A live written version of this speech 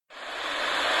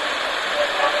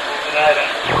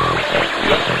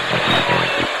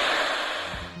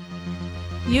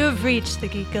You have reached the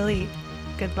Geek Elite.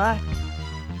 Good luck.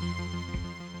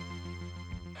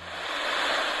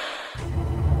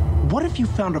 What if you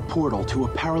found a portal to a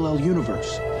parallel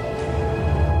universe?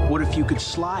 What if you could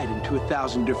slide into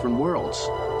 1,000 different worlds?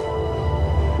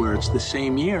 Where it's the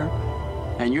same year,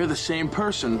 and you're the same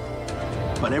person,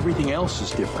 but everything else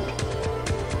is different.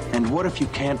 And what if you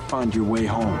can't find your way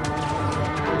home?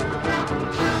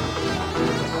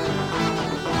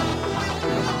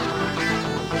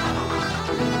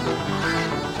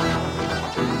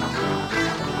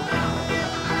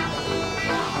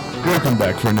 Welcome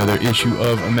back for another issue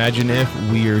of Imagine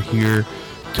If. We are here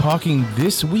talking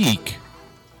this week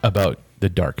about the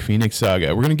Dark Phoenix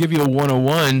saga. We're going to give you a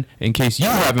 101 in case you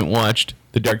haven't watched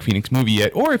the Dark Phoenix movie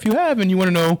yet, or if you have and you want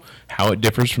to know how it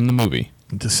differs from the movie.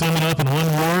 To sum it up in one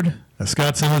word, as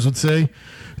Scott Summers would say,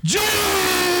 That's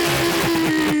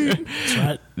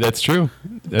right. That's true.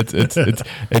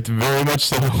 It's very much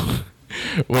so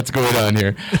what's going on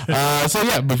here. So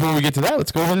yeah, before we get to that,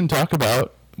 let's go ahead and talk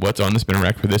about what's on the spinner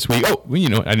rack for this week. Oh, well, you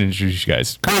know, I didn't introduce you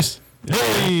guys. Chris.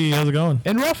 Hey, how's it going?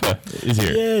 And Rafa is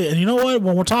here. Yeah, and you know what?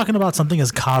 When we're talking about something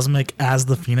as cosmic as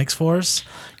the Phoenix Force,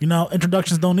 you know,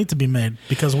 introductions don't need to be made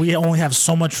because we only have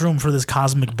so much room for this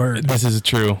cosmic bird. This is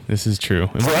true.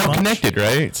 And we're all connected,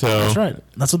 right? So that's right.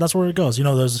 That's where it goes. You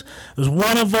know, there's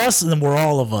one of us, and then we're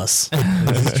all of us.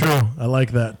 This is true. I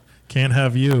like that. Can't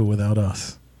have you without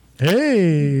us.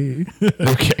 Hey.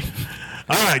 Okay.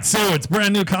 All right, so it's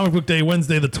brand new Comic Book Day,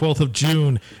 Wednesday, the 12th of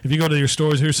June. If you go to your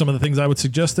stores, here's some of the things I would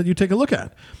suggest that you take a look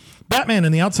at. Batman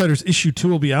and the Outsiders issue 2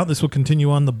 will be out. This will continue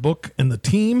on the book and the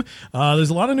team.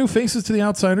 There's a lot of new faces to the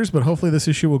Outsiders, but hopefully this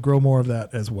issue will grow more of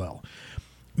that as well.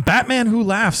 Batman Who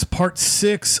Laughs, part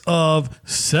 6 of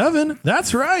 7.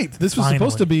 That's right. This was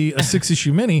supposed to be a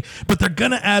 6-issue mini, but they're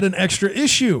going to add an extra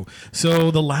issue.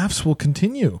 So the laughs will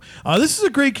continue. This is a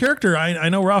great character. I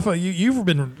know, Rafa, you've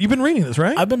been reading this,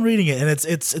 right? I've been reading it, and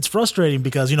it's frustrating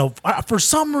because, you know, for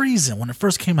some reason, when it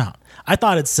first came out, I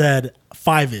thought it said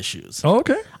 5 issues. Oh,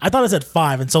 okay. I thought it said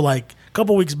 5, and so, like, a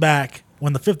couple weeks back,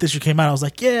 when the 5th issue came out, I was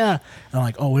like, yeah. And I'm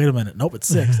like, oh, wait a minute. Nope, it's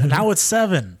 6. And now it's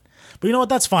 7. But you know what?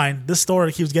 That's fine. This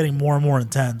story keeps getting more and more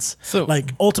intense. So,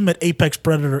 like ultimate apex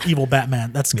predator, evil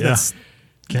Batman. That's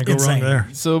can't go insane. wrong there.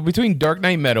 So between Dark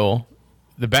Knight Metal,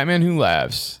 the Batman Who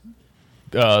Laughs,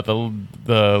 the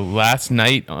Last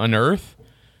Night on Earth.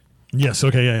 Yes.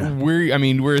 Okay. Yeah.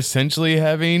 We're essentially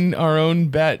having our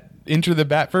own Enter the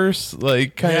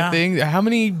Batverse kind of thing. How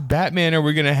many Batman are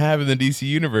we going to have in the DC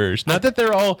universe? Not that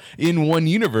they're all in one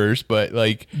universe, but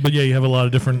But yeah, you have a lot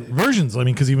of different versions. I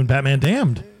mean, because even Batman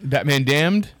Damned,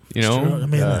 you know. I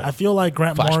mean, I feel like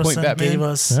Grant Morrison gave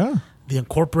us the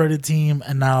Incorporated team,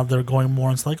 and now they're going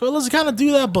more into well, let's kind of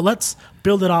do that, but let's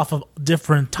build it off of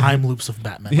different time loops of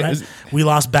Batman. Right? We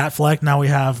lost Batfleck, now we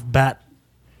have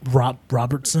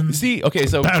Robertson. See, okay,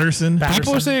 so Patterson.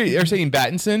 People are saying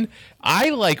Battinson.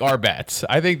 I like our bats.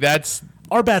 I think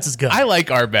our bats is good. I like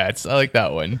our bats. I like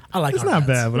that one. I like. It's not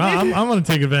bad, but I'm going to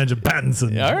take advantage of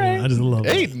Pattinson. All right, I just love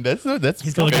it. Hey, that's.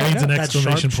 He's got an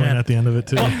exclamation point at the end of it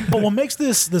too. But what makes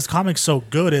this comic so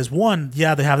good is one, they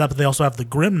have that, but they also have the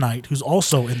Grim Knight, who's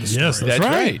also in the story. Yes, that's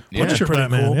right. Which is pretty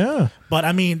Batman, cool. Yeah, but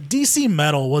I mean, DC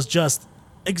Metal was just.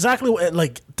 Exactly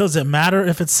what, does it matter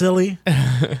if it's silly?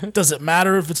 Does it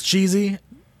matter if it's cheesy?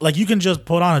 You can just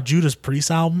put on a Judas Priest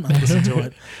album and listen to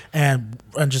it and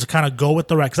just kind of go with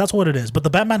the rest, because that's what it is. But the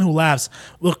Batman Who Laughs,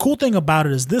 the cool thing about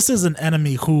it is this is an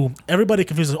enemy who everybody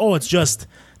confuses, it's just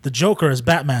the Joker is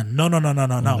Batman.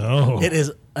 No. It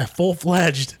is a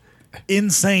full-fledged,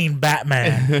 insane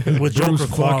Batman with Joker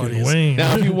qualities.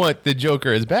 Now, if you want the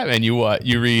Joker as Batman,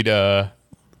 you read...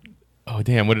 Oh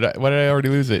damn! What did I already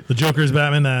lose it? The Joker's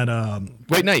Batman, that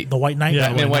White Knight. The White Knight. Yeah,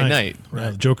 Batman White Knight. Right.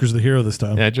 The Joker's the hero this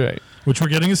time. That's right. Which we're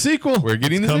getting a sequel. We're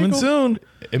getting coming soon.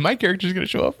 And my character's gonna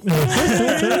show up.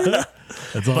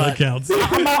 That's all that counts.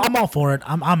 I'm all for it.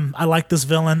 I like this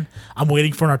villain. I'm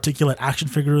waiting for an articulate action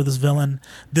figure of this villain.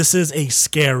 This is a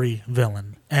scary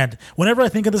villain. And whenever I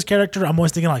think of this character, I'm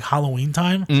always thinking Halloween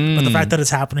time. But the fact that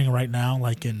it's happening right now,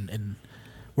 in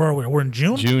where are we? We're in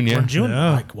June. Yeah. We're in June.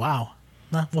 Yeah. Wow.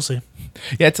 Nah, we'll see.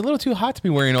 Yeah, it's a little too hot to be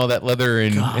wearing all that leather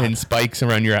and spikes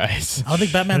around your eyes. I don't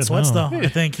think Batman sweats though. I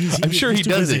think I'm sure he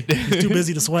does busy. it. He's too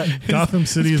busy to sweat. Gotham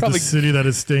City is the city that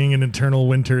is staying in eternal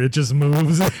winter. It just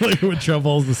moves with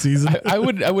troubles the season. I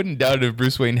wouldn't doubt if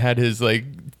Bruce Wayne had his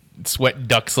sweat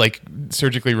ducts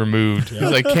surgically removed. He's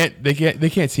they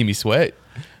can't see me sweat.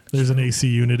 There's an AC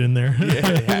unit in there. Yeah,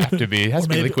 it have to be. It has to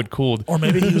be maybe- liquid cooled. Or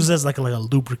maybe he uses it as like a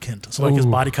lubricant, so like his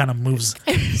body kind of moves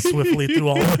swiftly through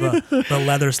all of the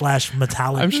leather /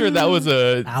 metallic. I'm sure that was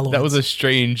a Alloys.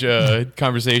 strange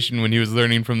conversation when he was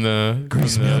learning from the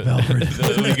me up, Alfred.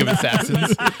 the League of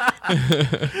Assassins.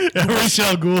 Ra's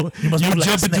al Ghul, you must move like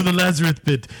a jump into snake. the Lazarus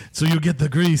pit so you get the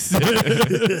grease.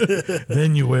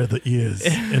 Then you wear the ears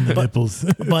and the nipples.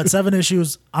 But 7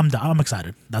 issues, I'm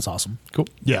excited. That's awesome. Cool.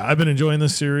 Yeah, I've been enjoying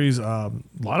this series. A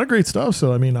lot of great stuff.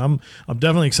 So I mean, I'm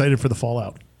definitely excited for the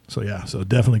Fallout. So yeah, so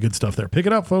definitely good stuff there. Pick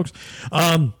it up, folks.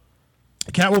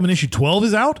 Catwoman issue 12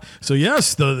 is out. So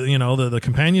yes, the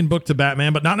companion book to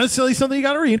Batman, but not necessarily something you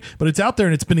got to read, but it's out there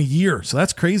and it's been a year. So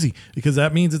that's crazy because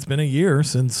that means it's been a year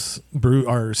since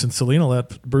Selena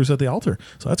let Bruce at the altar.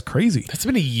 So that's crazy. That's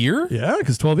been a year? Yeah,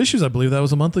 because 12 issues, I believe that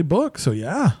was a monthly book. So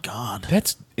yeah. God.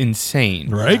 That's insane.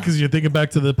 Right? Because you're thinking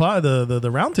back to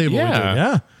the round table. Yeah. We did.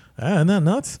 Yeah. Isn't that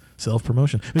nuts?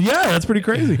 Self-promotion. But yeah, that's pretty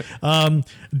crazy.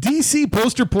 DC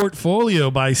poster portfolio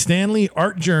by Stanley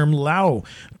Artgerm Lau.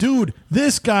 Dude,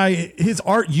 this guy, his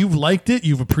art, you've liked it,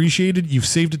 you've appreciated, you've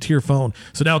saved it to your phone.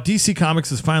 So now DC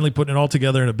Comics is finally putting it all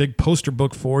together in a big poster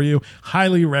book for you.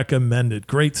 Highly recommended.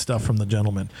 Great stuff from the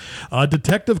gentleman.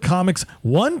 Detective Comics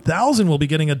 1000 will be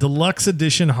getting a deluxe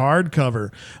edition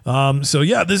hardcover. So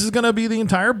yeah, this is going to be the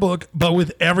entire book, but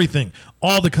with everything.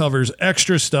 All the covers,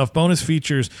 extra stuff, bonus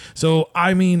features. So,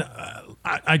 I mean,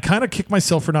 I kind of kick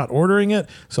myself for not ordering it,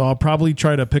 so I'll probably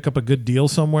try to pick up a good deal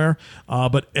somewhere.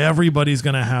 But everybody's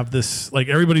going to have this, like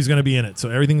everybody's going to be in it. So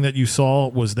everything that you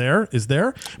saw is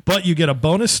there. But you get a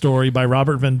bonus story by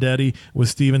Robert Venditti with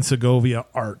Steven Segovia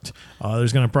art.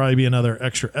 There's going to probably be another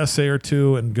extra essay or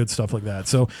two and good stuff like that.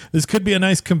 So this could be a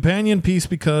nice companion piece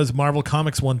because Marvel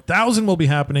Comics 1000 will be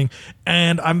happening,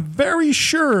 and I'm very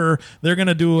sure they're going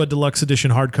to do a deluxe edition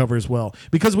hardcover as well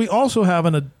because we also have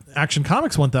an Action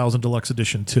Comics 1000 Deluxe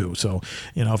Edition too. So,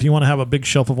 if you want to have a big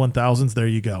shelf of 1000s, there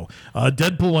you go.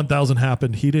 Deadpool 1000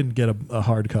 happened. He didn't get a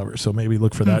hardcover, so maybe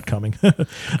look for that coming.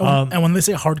 And when they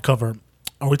say hardcover,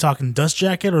 are we talking dust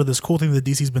jacket or this cool thing that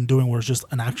DC's been doing where it's just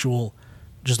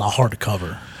just a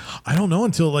hardcover? I don't know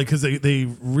until because they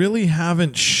really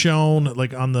haven't shown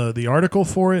on the article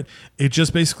for it. It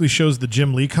just basically shows the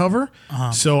Jim Lee cover.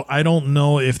 So I don't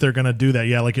know if they're gonna do that.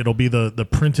 Yeah, it'll be the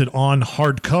printed on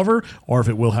hardcover or if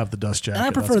it will have the dust jacket. And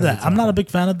I prefer that. I'm not a big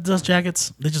fan of the dust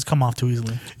jackets. They just come off too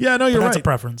easily. Yeah, no, you're But right. that's a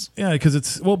preference. Yeah,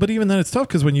 because but even then it's tough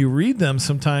because when you read them,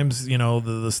 sometimes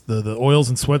the oils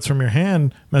and sweats from your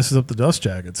hand messes up the dust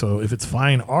jacket. So if it's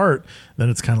fine art, then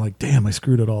it's kind of like, damn, I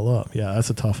screwed it all up. Yeah, that's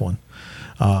a tough one.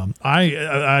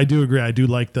 I do agree. I do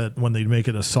like that when they make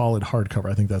it a solid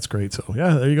hardcover. I think that's great. So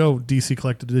yeah, there you go. DC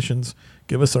Collected Editions.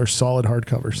 Give us our solid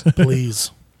hardcovers. Please.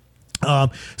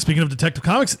 Speaking of Detective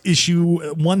Comics,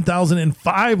 issue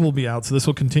 1005 will be out. So this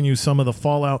will continue some of the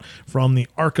fallout from the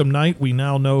Arkham Knight. We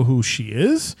now know who she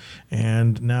is,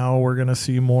 and now we're going to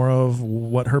see more of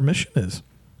what her mission is.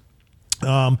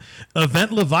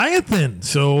 Event Leviathan.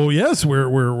 So yes,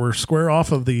 we're square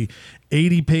off of the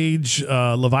 80-page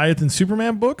Leviathan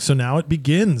Superman book. So now it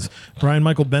begins. Brian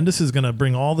Michael Bendis is going to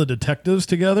bring all the detectives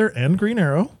together and Green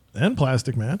Arrow and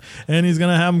Plastic Man, and he's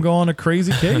going to have them go on a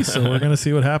crazy case. So we're going to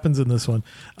see what happens in this one.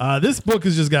 This book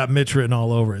has just got Mitch written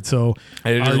all over it. So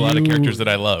There's a lot of characters that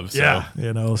I love. So.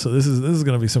 Yeah, so this is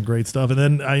going to be some great stuff. And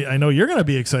then I know you're going to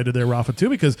be excited there, Rafa, too,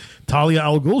 because Talia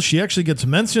al Ghul, she actually gets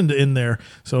mentioned in there.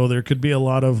 So there could be a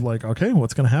lot of okay,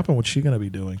 what's going to happen? What's she going to be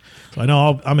doing? So I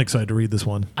know I'm excited to read this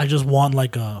one. I just want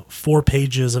 4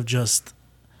 pages of just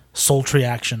sultry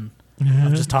action.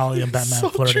 Of just Talia and Batman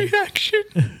flirting. action.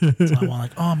 So I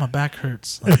want oh, my back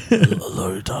hurts.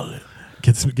 Hello, Talia.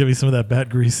 Give me some of that bat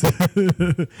grease.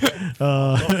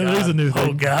 There's a new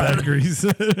thing. God. Bat grease.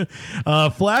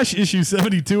 Flash issue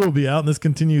 72 will be out, and this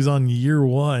continues on year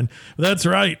 1. That's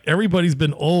right. Everybody's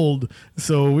been old,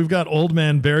 so we've got old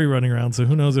man Barry running around. So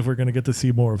who knows if we're going to get to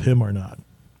see more of him or not.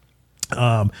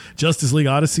 Justice League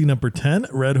Odyssey number 10,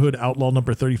 Red Hood Outlaw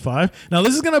number 35. Now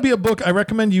this is going to be a book I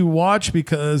recommend you watch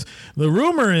because the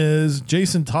rumor is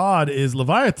Jason Todd is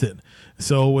Leviathan.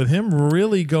 So with him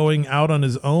really going out on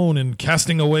his own and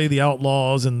casting away the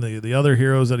outlaws and the other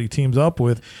heroes that he teams up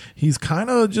with, he's kind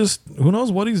of just, who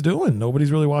knows what he's doing.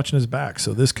 Nobody's really watching his back.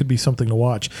 So this could be something to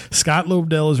watch. Scott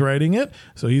Lobdell is writing it.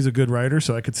 So he's a good writer.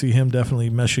 So I could see him definitely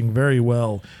meshing very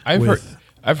well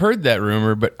I've heard that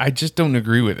rumor, but I just don't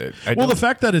agree with it. The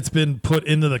fact that it's been put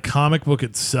into the comic book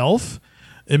itself,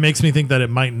 it makes me think that it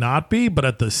might not be. But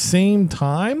at the same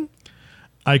time,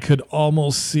 I could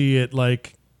almost see it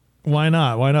Why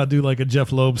not? Why not do like a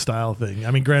Jeff Loeb style thing? I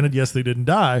mean, granted, yes, they didn't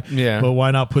die. Yeah. But why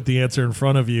not put the answer in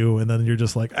front of you and then you're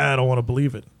just like, I don't want to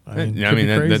believe it. I mean,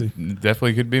 that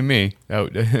definitely could be me.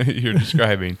 You're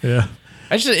describing. Yeah.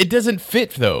 It doesn't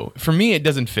fit though. For me, it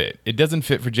doesn't fit. It doesn't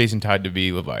fit for Jason Todd to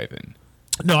be Leviathan.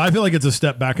 No, I feel like it's a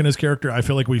step back in his character. I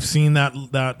feel like we've seen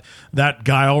that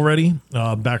guy already.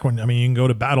 Back when, I mean, you can go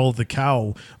to Battle of the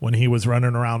Cow when he was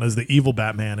running around as the evil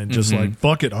Batman and just like,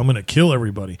 fuck it, I'm going to kill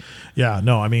everybody. Yeah,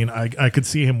 no, I mean, I could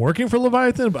see him working for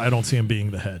Leviathan, but I don't see him being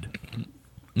the head.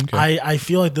 Okay. I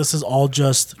feel like this is all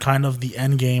just kind of the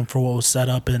end game for what was set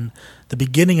up in the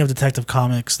beginning of Detective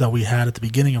Comics that we had at the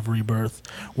beginning of Rebirth,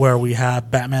 where we have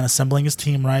Batman assembling his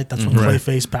team, right? That's when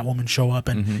Clayface, Batwoman show up,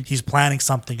 and he's planning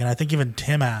something. And I think even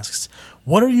Tim asks,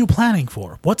 what are you planning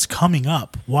for? What's coming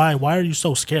up? Why are you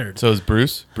so scared? So is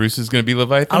Bruce? Bruce is going to be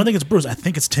Leviathan? I don't think it's Bruce. I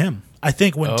think it's Tim. I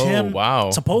think when Tim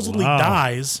supposedly Wow.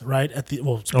 dies, right? At the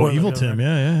spoiler Evil alert, Tim,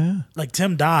 yeah. like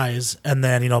Tim dies, and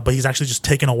then but he's actually just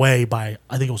taken away by,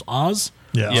 I think it was Oz.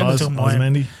 Yeah, Yeah.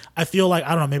 Ozymandias. I feel like, I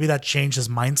don't know, maybe that changed his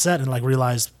mindset and like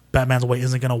realized Batman's way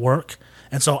isn't going to work,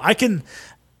 and so I can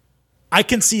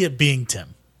see it being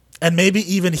Tim, and maybe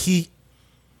even he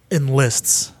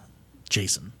enlists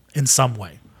Jason in some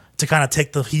way to kind of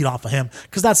take the heat off of him,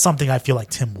 because that's something I feel like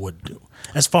Tim would do.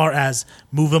 As far as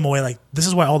move him away, like this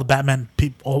is why all the Batman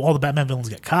people, all the Batman villains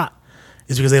get caught,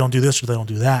 is because they don't do this or they don't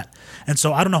do that. And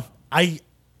so I don't know. I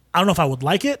don't know if I would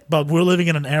like it, but we're living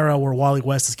in an era where Wally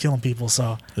West is killing people.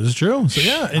 So This is true. So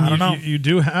yeah, and I don't know. you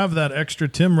do have that extra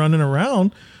Tim running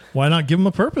around. Why not give him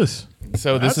a purpose?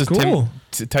 So this That's is cool.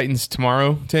 Titans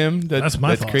Tomorrow, Tim. That's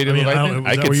my thought. creative I mean, Leviathan.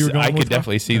 is that where you were going I with could that?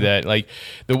 definitely see that. Like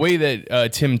the way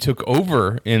that Tim took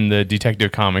over in the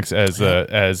Detective Comics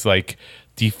as like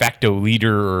de facto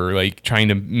leader, or like trying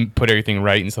to put everything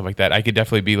right and stuff like that. I could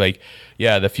definitely be like,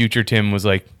 yeah, the future Tim was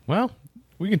like, well,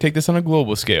 we can take this on a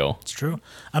global scale. it's true.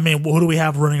 I mean, who do we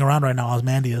have running around right now?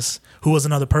 Ozymandias, who was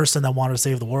another person that wanted to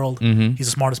save the world. He's the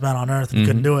smartest man on earth, and he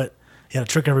couldn't do it. He had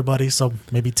to trick everybody, so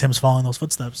maybe Tim's following those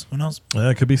footsteps. Who knows? Yeah,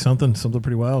 it could be something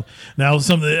pretty wild. Now,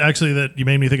 something actually that you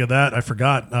made me think of that, I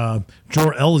forgot.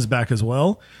 Jor-El is back as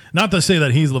well. Not to say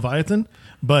that he's Leviathan,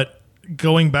 but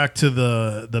going back to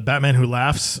the Batman Who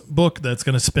Laughs book that's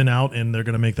going to spin out, and they're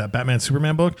going to make that Batman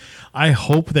Superman book. I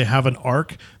hope they have an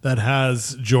arc that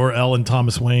has Jor-El and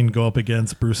Thomas Wayne go up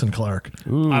against Bruce and Clark.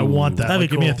 I want that. That'd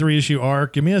be Give me a cool. 3-issue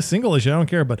arc. Give me a single issue. I don't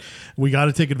care, but we got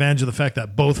to take advantage of the fact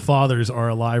that both fathers are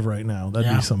alive right now. That'd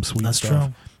Yeah, be some sweet that's stuff.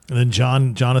 true. And then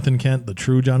Jonathan Kent, the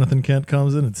true Jonathan Kent,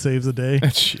 comes in and saves the day.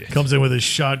 Shit. Comes in with his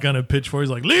shotgun and pitchfork. He's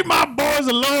like, leave my boys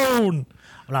alone.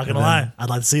 I'm not gonna lie. I'd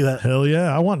like to see that. Hell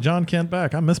yeah. I want John Kent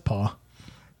back. I miss Pa.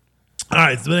 All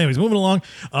right, but anyways, moving along.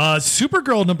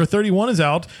 Supergirl number 31 is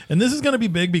out, and this is going to be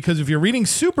big because if you're reading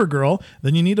Supergirl,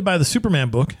 then you need to buy the Superman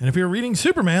book, and if you're reading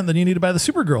Superman, then you need to buy the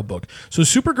Supergirl book. So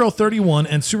Supergirl 31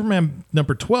 and Superman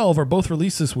number 12 are both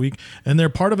released this week, and they're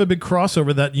part of a big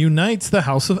crossover that unites the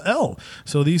House of El.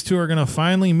 So these two are going to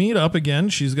finally meet up again.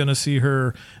 She's going to see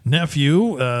her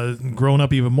nephew grown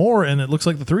up even more, and it looks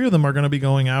like the three of them are going to be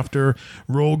going after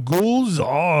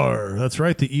Rogol-Zar. That's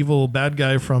right, the evil bad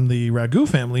guy from the Ragu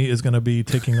family is going to be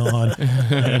taking on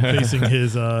and facing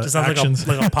his Just sounds actions.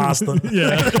 like a pasta.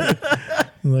 Yeah.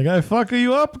 Like, I fuck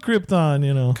you up, Krypton,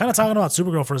 you know. Kind of talking about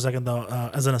Supergirl for a second, though,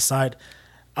 as an aside.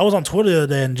 I was on Twitter the other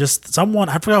day, and just someone,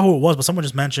 I forgot who it was, but someone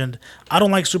just mentioned, I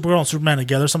don't like Supergirl and Superman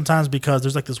together sometimes because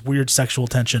there's like this weird sexual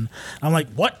tension. I'm like,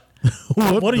 what?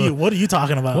 What are you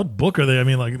talking about? What book are they? I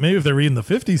mean, like, maybe if they're reading the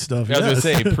 50s stuff. I was yes.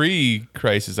 going to say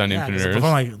pre-Crisis on Yeah, Infinite 'cause Earths.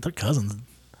 I'm like, they're cousins.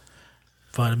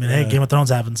 But I mean, hey, Game of Thrones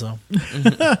happened, so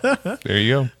There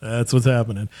you go. That's what's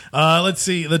happening. Let's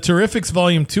see. The Terrifics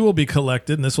Volume 2 will be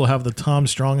collected, and this will have the Tom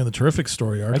Strong and the Terrifics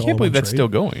story arc. I all can't in believe one that's trade. still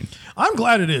going. I'm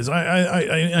glad it is.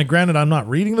 I granted, I'm not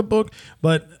reading the book,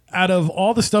 but out of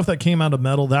all the stuff that came out of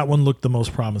Metal, that one looked the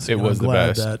most promising. It and was I'm the glad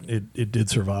best. that it did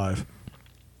survive.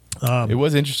 It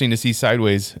was interesting to see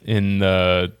Sideways in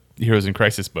the Heroes in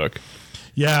Crisis book.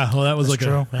 Yeah, well, that was That's like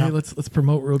true, hey, yeah. let's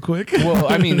promote real quick. Well,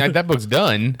 I mean, that book's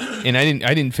done, and I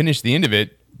didn't finish the end of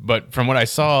it. But from what I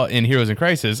saw in Heroes in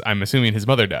Crisis, I'm assuming his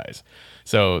mother dies.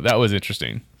 So that was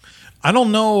interesting. I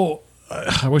don't know.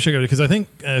 I wish I could, because I think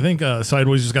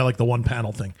Sideways just got like the one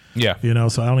panel thing. Yeah. You know,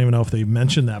 so I don't even know if they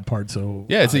mentioned that part. So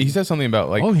Yeah, he says something about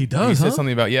like. Oh, he does, He says huh?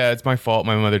 something about it's my fault.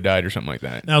 My mother died or something like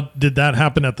that. Now, did that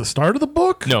happen at the start of the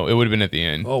book? No, it would have been at the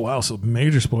end. Oh wow! So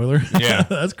major spoiler. Yeah.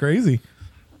 That's crazy.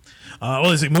 Well,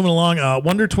 let's see. Moving along,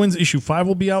 Wonder Twins issue 5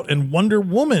 will be out, and Wonder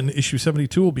Woman issue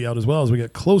 72 will be out as well as we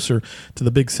get closer to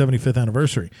the big 75th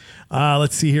anniversary.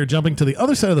 Let's see here. Jumping to the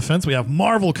other side of the fence, we have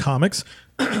Marvel Comics.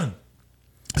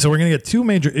 So we're going to get 2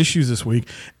 major issues this week.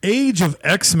 Age of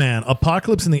X-Man,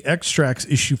 Apocalypse and the Extracts,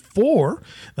 issue 4.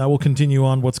 That will continue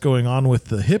on what's going on with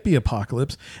the hippie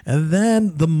apocalypse. And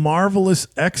then the Marvelous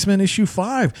X-Men issue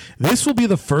 5. This will be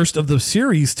the first of the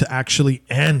series to actually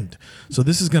end. So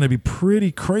this is going to be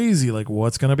pretty crazy, like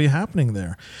what's going to be happening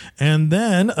there. And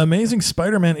then Amazing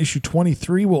Spider-Man issue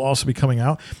 23 will also be coming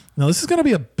out. Now this is going to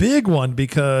be a big one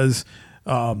because...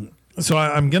 So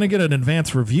I'm going to get an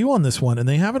advanced review on this one, and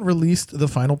they haven't released the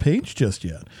final page just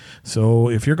yet. So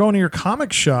if you're going to your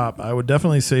comic shop, I would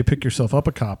definitely say pick yourself up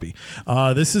a copy.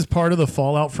 This is part of the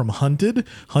fallout from Hunted.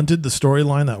 Hunted, the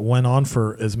storyline that went on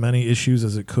for as many issues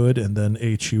as it could, and then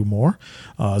HU more.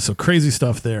 So crazy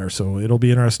stuff there. So it'll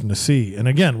be interesting to see. And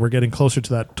again, we're getting closer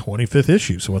to that 25th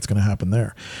issue, so what's going to happen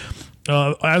there?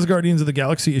 As Guardians of the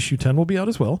Galaxy issue 10 will be out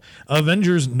as well.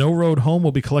 Avengers No Road Home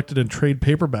will be collected in trade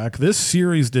paperback. This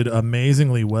series did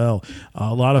amazingly well.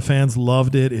 A lot of fans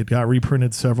loved it. It got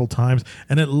reprinted several times.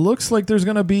 And it looks like there's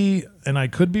going to be, and I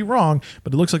could be wrong,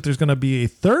 but it looks like there's going to be a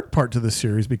third part to this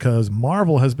series because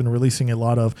Marvel has been releasing a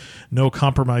lot of No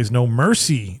Compromise, No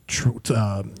Mercy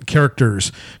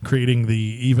characters, creating the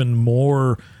even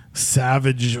more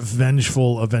savage,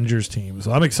 vengeful Avengers team.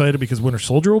 So I'm excited because Winter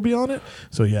Soldier will be on it.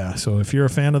 So yeah, so if you're a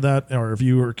fan of that, or if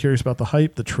you are curious about the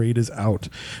hype, the trade is out.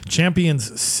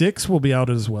 Champions 6 will be out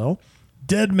as well.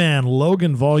 Dead Man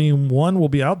Logan Volume 1 will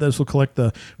be out. This will collect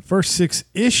the first 6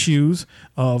 issues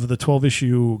of the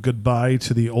 12-issue goodbye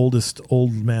to the older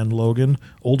man Logan,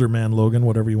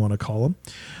 whatever you want to call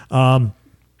him.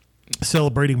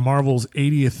 Celebrating Marvel's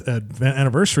 80th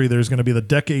anniversary, there's going to be the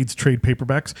Decades trade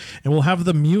paperbacks, and we'll have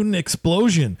the Mutant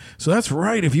Explosion. So that's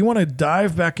right. If you want to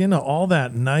dive back into all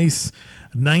that nice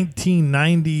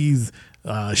 1990s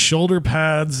shoulder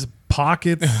pads,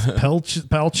 pockets,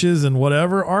 pouches, and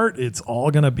whatever art, it's all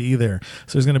going to be there.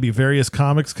 So there's going to be various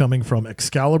comics coming from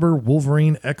Excalibur,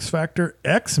 Wolverine, X-Factor,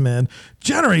 X-Men,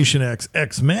 Generation X,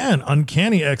 X-Men,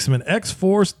 Uncanny X-Men,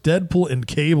 X-Force, Deadpool, and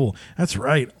Cable. That's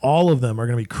right. All of them are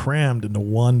going to be crammed into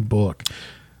one book.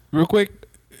 Real quick,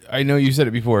 I know you said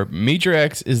it before. Major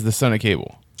X is the son of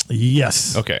Cable.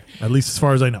 Yes. Okay. At least as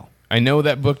far as I know. I know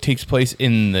that book takes place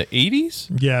in the 80s.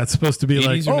 Yeah, it's supposed to be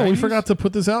like, oh, 90s? we forgot to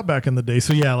put this out back in the day.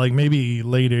 So yeah, like maybe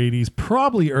late 80s,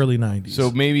 probably early 90s.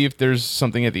 So maybe if there's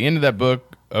something at the end of that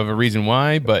book of a reason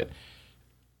why, but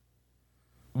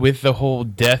with the whole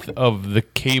death of the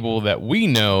Cable that we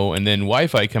know, and then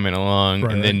Wi-Fi coming along,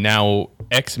 Right. and then now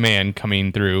X-Man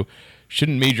coming through,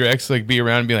 shouldn't Major X like be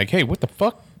around and be like, hey, what the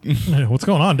fuck? What's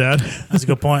going on, Dad? That's a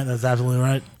good point. That's absolutely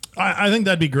right. I think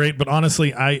that'd be great, but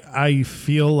honestly, I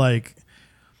feel like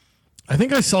I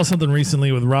think I saw something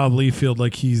recently with Rob Liefeld.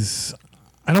 Like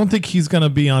I don't think he's going to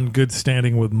be on good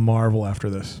standing with Marvel after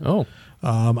this. Oh,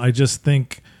 I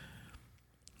think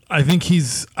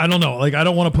he's, I don't know. Like, I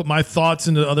don't want to put my thoughts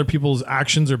into other people's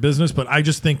actions or business, but I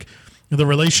just think the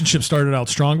relationship started out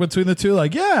strong between the two.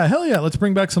 Like, yeah, hell yeah, let's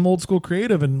bring back some old school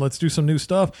creative and let's do some new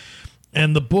stuff.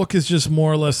 And the book is just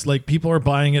more or less like people are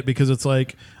buying it because it's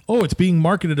like, oh, it's being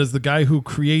marketed as the guy who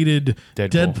created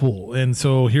Deadpool. And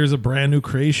so here's a brand new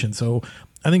creation. So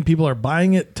I think people are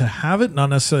buying it to have it, not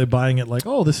necessarily buying it like,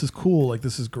 oh, this is cool. Like,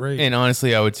 this is great. and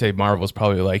honestly, I would say Marvel's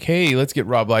probably like, hey, let's get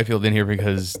Rob Liefeld in here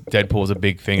because Deadpool is a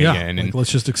big thing yeah, again. like, And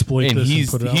let's just exploit and this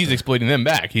he's and put it out there. exploiting them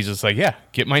back. He's just like, yeah,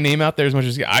 get my name out there as much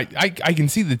as I can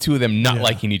see the two of them not Yeah.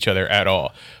 liking each other at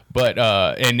all. But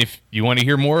and if you want to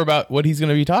hear more about what he's going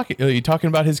to be talking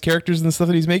about his characters and the stuff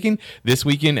that he's making this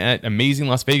weekend at Amazing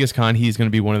Las Vegas Con, he's going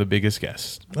to be one of the biggest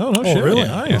guests. Oh, no shit. really?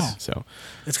 Nice. Yeah, so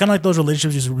It's kind of like those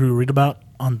relationships you read about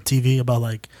on TV about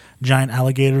like giant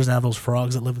alligators and have those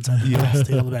frogs that live inside the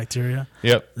steal the bacteria.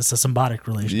 yep, It's a symbiotic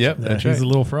relationship. yep, Yeah, that's he's right. a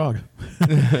little frog.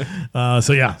 I'm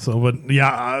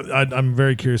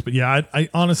very curious. But yeah, I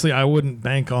honestly, I wouldn't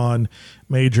bank on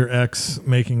Major X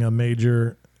making a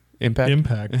major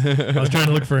Impact. I was trying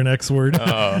to look for an X word.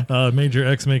 Major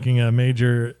X making a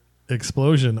major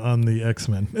explosion on the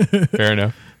X-Men. Fair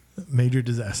enough. Major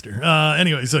disaster.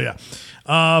 Anyway, so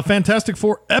yeah. Fantastic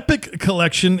Four Epic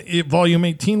Collection, Volume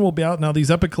 18 will be out. Now, these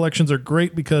Epic Collections are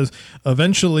great because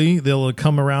eventually they'll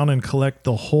come around and collect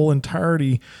the whole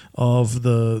entirety of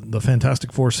the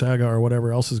Fantastic Four saga or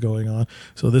whatever else is going on.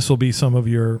 So this will be some of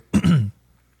your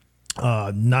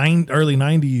early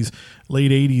 90s,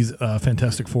 late 80s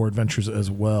Fantastic Four adventures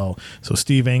as well. So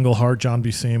Steve Englehart, John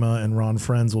Buscema, and Ron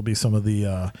Frenz will be some of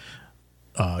the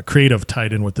creative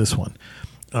tied in with this one.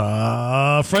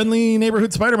 Friendly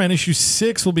Neighborhood Spider-Man issue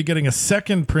 6 will be getting a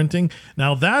second printing.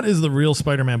 Now that is the real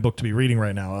Spider-Man book to be reading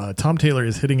right now. Tom Taylor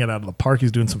is hitting it out of the park.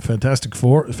 He's doing some fantastic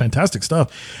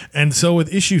stuff. And so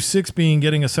with issue 6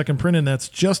 getting a second print, and that's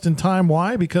just in time.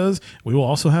 Why? Because we will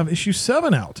also have issue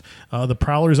 7 out. The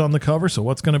Prowler's on the cover. So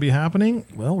what's going to be happening?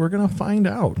 Well, we're going to find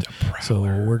out. So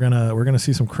we're gonna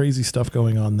see some crazy stuff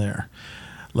going on there.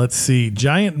 Let's see.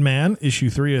 Giant Man issue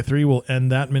 303 will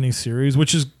end that miniseries,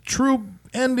 which is true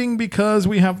ending because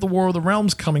we have the War of the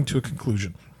Realms coming to a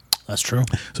conclusion. That's true.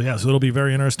 So it'll be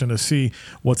very interesting to see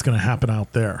what's going to happen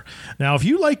out there. Now, if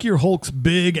you like your Hulks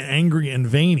big, angry, and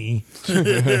veiny,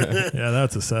 yeah,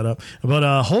 that's a setup.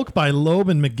 But Hulk by Loeb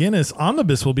and McGinnis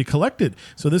Omnibus will be collected.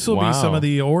 So this will be some of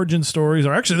the origin stories,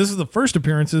 or actually, this is the first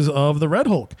appearances of the Red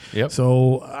Hulk. Yep.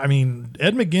 So, I mean,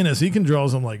 Ed McGuinness, he can draw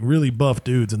some like really buff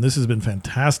dudes, and this has been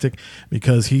fantastic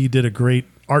because he did a great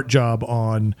art job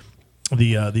on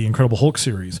the Incredible Hulk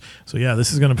series. So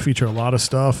this is going to feature a lot of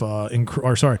stuff.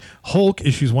 Hulk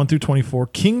issues 1 through 24,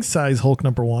 King Size Hulk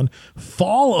 #1,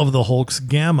 Fall of the Hulks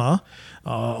Gamma,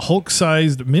 Hulk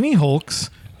Sized Mini Hulks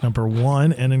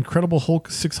 #1, and Incredible Hulk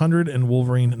 600 and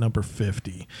Wolverine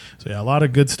 #50. So a lot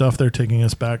of good stuff there, taking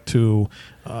us back to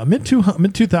mid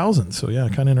 2000s. So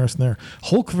kind of interesting there.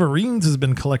 Hulk Verines has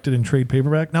been collected in trade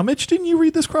paperback. Now, Mitch, didn't you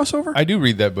read this crossover? I do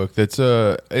read that book. That's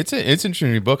it's an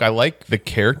interesting book. I like the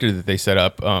character that they set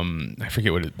up. I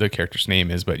forget what the character's name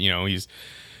is, but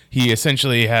he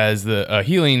essentially has the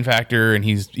healing factor, and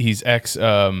he's ex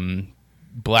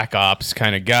Black Ops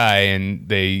kind of guy, and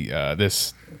they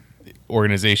this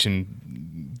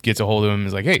organization gets a hold of him and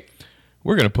is like, hey,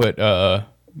 we're gonna put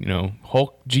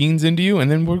Hulk genes into you, and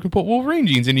then we're gonna put Wolverine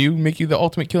genes into you, make you the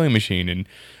ultimate killing machine.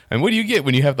 And what do you get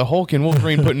when you have the Hulk and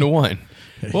Wolverine put into one?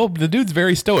 Well, the dude's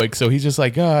very stoic, so he's just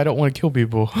like, I don't want to kill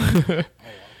people.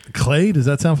 Clay, does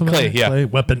that sound familiar? Clay, yeah. Clay,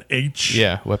 Weapon H.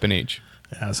 Yeah, Weapon H.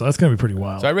 Yeah, so that's gonna be pretty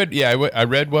wild. So I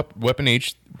read Weapon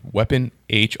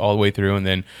H all the way through, and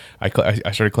then I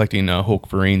started collecting Hulk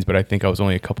Verines, but I think I was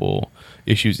only a couple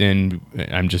issues in.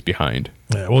 I'm just behind.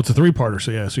 Yeah, well, it's a 3-parter,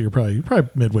 so you're probably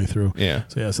midway through. Yeah.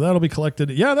 So that'll be collected.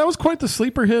 Yeah, that was quite the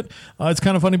sleeper hit. It's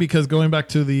kind of funny because going back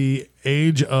to the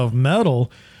Age of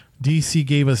Metal, DC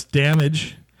gave us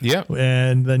Damage. Yeah.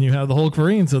 And then you have the Hulk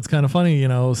Verine, so it's kind of funny,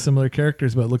 similar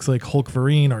characters, but it looks like Hulk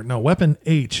Verine, or no, Weapon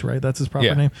H, right? That's his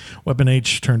proper name. Weapon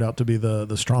H turned out to be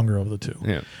the stronger of the two.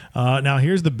 Yeah. Now,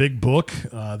 here's the big book.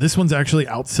 This one's actually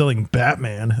outselling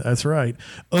Batman. That's right.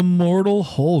 Immortal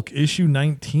Hulk, issue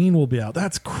 19 will be out.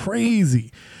 That's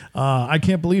crazy. I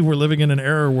can't believe we're living in an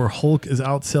era where Hulk is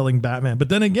outselling Batman. But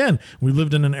then again, we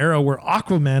lived in an era where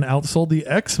Aquaman outsold the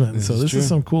X-Men. So this is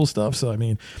some cool stuff. So, I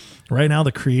mean, right now,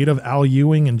 the creative Al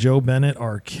Ewing and Joe Bennett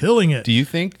are killing it. Do you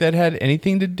think that had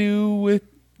anything to do with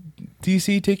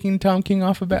DC taking Tom King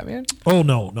off of Batman? Oh,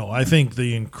 no. I think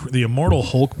the Immortal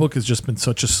Hulk book has just been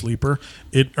such a sleeper.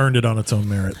 It earned it on its own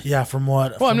merit. Yeah, from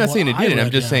what... Well, I'm not saying it didn't.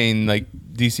 I'm just saying, like,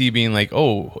 DC being like,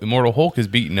 oh, Immortal Hulk has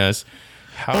beaten us.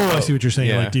 I see what you're saying.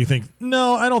 Yeah. Like, do you think...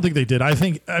 No, I don't think they did.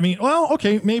 Okay,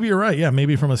 maybe you're right. Yeah,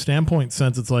 maybe from a standpoint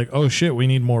sense, it's like, oh, shit, we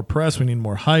need more press. We need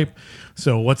more hype.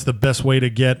 So what's the best way to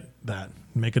get that?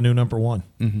 Make a new #1.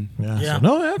 Mm-hmm. Yeah. So,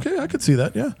 no, okay, I could see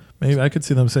that. Yeah. Maybe I could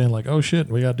see them saying like, oh, shit,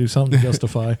 we got to do something to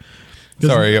justify.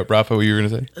 Sorry, Rafa, what you were going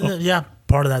to say? Yeah,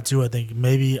 part of that too, I think.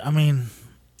 Maybe, I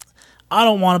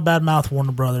don't want to badmouth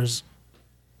Warner Brothers.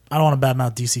 I don't want to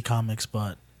badmouth DC Comics,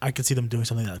 but I could see them doing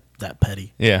something that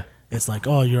petty. Yeah. It's like,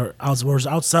 oh, we're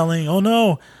outselling. Oh,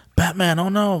 no. Batman. Oh,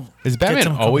 no. Has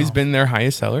Batman always been their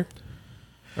highest seller?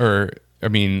 Or,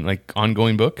 like,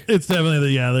 ongoing book? It's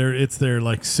definitely, it's their,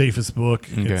 like, safest book.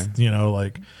 Okay. It's,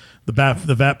 like,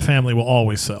 the Bat family will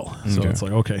always sell. So it's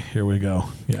like, okay, here we go.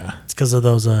 Yeah. It's because of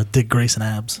those Dick Grayson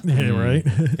abs. Yeah, right?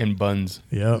 And buns.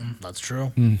 Yep. That's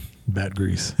true. Bat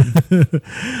grease.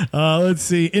 Let's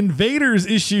see. Invaders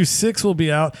issue 6 will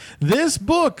be out. This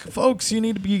book, folks, you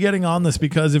need to be getting on this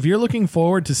because if you're looking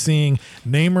forward to seeing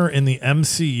Namor in the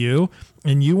MCU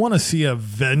and you want to see a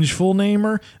vengeful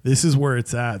Namor, this is where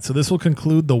it's at. So this will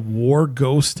conclude the War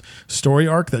Ghost story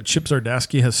arc that Chip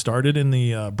Zdarsky has started in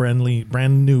the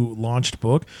brand new launched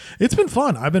book. It's been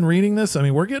fun. I've been reading this.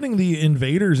 We're getting the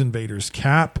Invaders,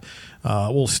 Cap,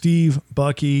 Steve,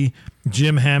 Bucky,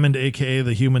 Jim Hammond, a.k.a.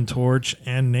 the Human Torch,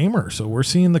 and Namor. So we're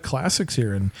seeing the classics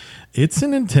here, and it's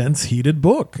an intense, heated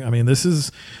book. This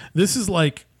is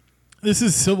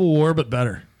Civil War, but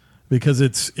better. Because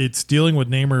it's dealing with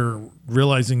Namor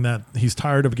realizing that he's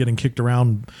tired of getting kicked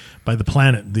around by the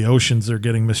planet. The oceans are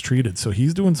getting mistreated. So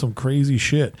he's doing some crazy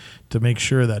shit to make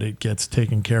sure that it gets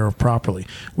taken care of properly,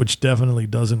 which definitely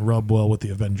doesn't rub well with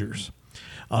the Avengers.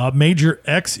 Major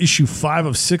X issue 5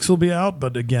 of 6 will be out,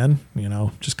 but again,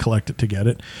 just collect it to get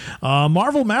it.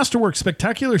 Marvel Masterworks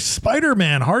Spectacular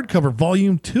Spider-Man hardcover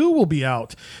volume 2 will be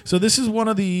out. So this is one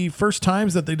of the first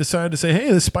times that they decided to say,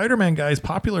 hey, this Spider-Man guy is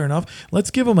popular enough.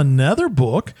 Let's give him another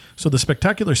book. So the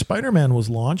Spectacular Spider-Man was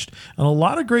launched, and a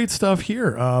lot of great stuff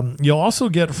here. You'll also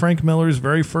get Frank Miller's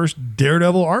very first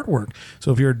Daredevil artwork.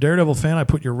 So if you're a Daredevil fan, I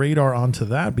put your radar onto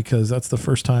that because that's the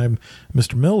first time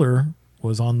Mr. Miller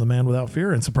was on The Man Without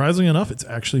Fear, and surprisingly enough, it's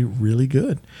actually really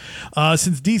good.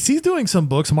 Since DC's doing some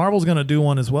books, Marvel's going to do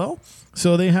one as well.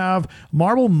 So they have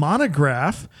Marvel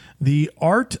Monograph, the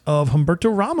art of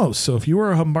Humberto Ramos. So if you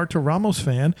were a Humberto Ramos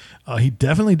fan, he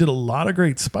definitely did a lot of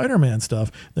great Spider-Man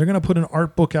stuff. They're going to put an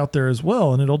art book out there as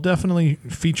well, and it'll definitely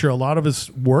feature a lot of his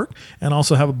work and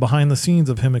also have a behind the scenes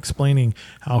of him explaining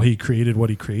how he created what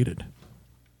he created.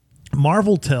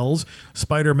 Marvel Tales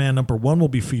Spider-Man #1 will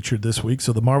be featured this week.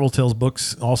 So the Marvel Tales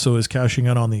books also is cashing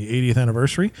in on the 80th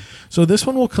anniversary. So this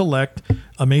one will collect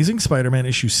Amazing Spider-Man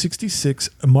issue 66,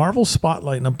 Marvel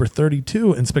Spotlight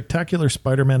 #32, and Spectacular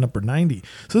Spider-Man #90.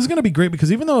 So this is going to be great because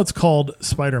even though it's called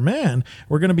Spider-Man,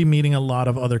 we're going to be meeting a lot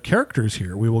of other characters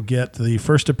here. We will get the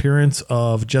first appearance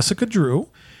of Jessica Drew,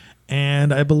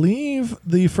 and I believe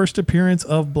the first appearance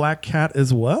of Black Cat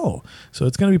as well. So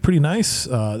it's going to be pretty nice.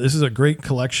 This is a great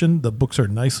collection. The books are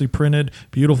nicely printed,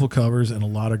 beautiful covers, and a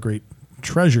lot of great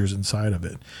treasures inside of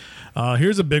it.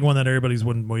 Here's a big one that everybody's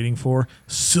been waiting for.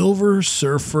 Silver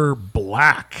Surfer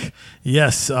Black.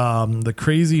 Yes, the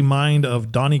crazy mind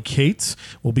of Donny Cates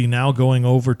will be now going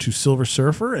over to Silver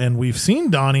Surfer, and we've seen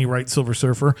Donny write Silver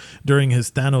Surfer during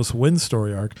his Thanos Win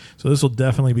story arc. So this will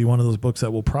definitely be one of those books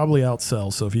that will probably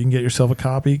outsell. So if you can get yourself a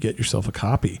copy, get yourself a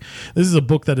copy. This is a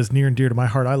book that is near and dear to my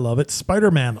heart. I love it.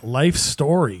 Spider-Man Life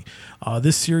Story.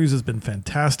 This series has been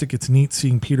fantastic. It's neat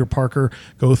seeing Peter Parker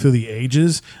go through the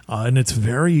ages, and it's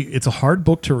a hard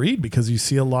book to read because you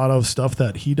see a lot of stuff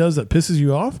that he does that pisses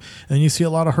you off, and you see a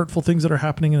lot of hurtful things that are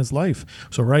happening in his life.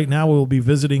 So right now we will be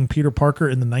visiting Peter Parker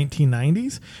in the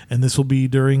 1990s, and this will be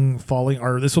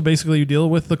this will basically deal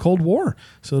with the Cold War.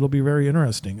 So it'll be very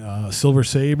interesting. Silver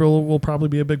Sable will probably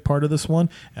be a big part of this one,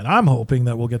 and I'm hoping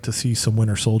that we'll get to see some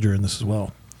Winter Soldier in this as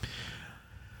well.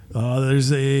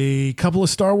 There's a couple of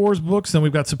Star Wars books. Then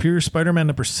we've got Superior Spider-Man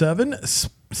 #7.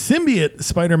 Symbiote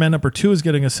Spider-Man #2 is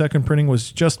getting a second printing,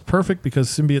 was just perfect because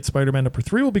Symbiote Spider-Man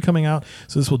 #3 will be coming out.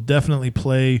 So this will definitely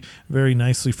play very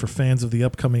nicely for fans of the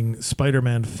upcoming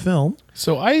Spider-Man film.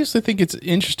 So I used to think it's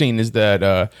interesting is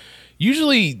that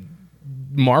usually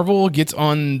Marvel gets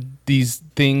on these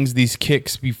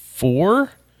kicks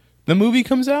before the movie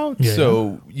comes out. Yeah.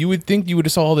 So you would think you would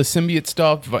have saw all the symbiote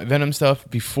stuff, Venom stuff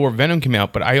before Venom came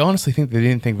out, but I honestly think they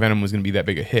didn't think Venom was going to be that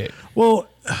big a hit. Well,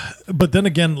 but then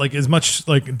again, like as much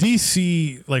like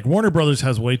DC, like Warner Brothers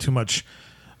has way too much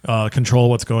control of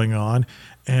what's going on,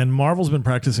 and Marvel's been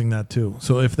practicing that too.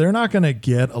 So if they're not going to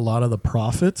get a lot of the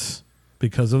profits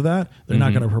because of that, they're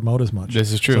not going to promote as much.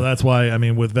 This is true. So that's why, I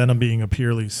mean, with Venom being a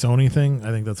purely Sony thing,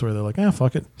 I think that's where they're like,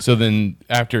 fuck it. So then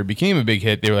after it became a big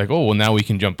hit, they were like, oh, well, now we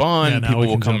can jump on. People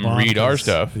will come and read our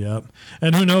stuff. Yep.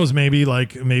 And who knows, maybe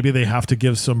they have to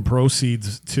give some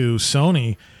proceeds to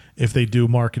Sony if they do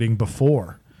marketing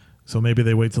before. So maybe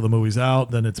they wait till the movie's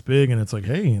out, then it's big, and it's like,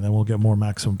 hey, then we'll get more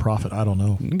maximum profit. I don't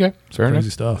know. Okay, fair enough.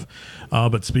 Crazy stuff.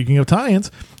 But speaking of tie-ins,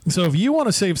 so if you want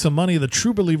to save some money, the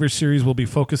True Believers series will be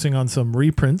focusing on some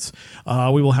reprints.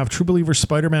 We will have True Believers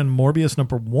Spider-Man Morbius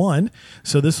 #1.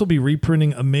 So this will be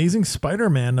reprinting Amazing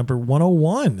Spider-Man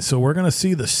 #101. So we're going to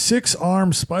see the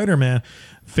 6-armed Spider-Man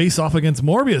face off against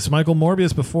Morbius. Michael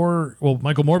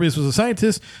Morbius was a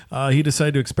scientist. He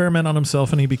decided to experiment on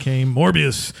himself, and he became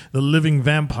Morbius, the living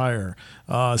vampire.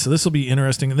 So this will be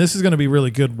interesting. And this is going to be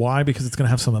really good. Why? Because it's going to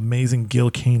have some amazing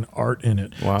Gil Kane art in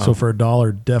it. Wow. So for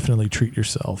 $1, definitely treat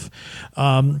yourself.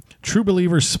 True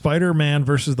Believers Spider-Man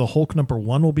versus the Hulk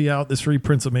 #1 will be out. This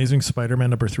reprints Amazing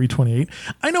Spider-Man #328.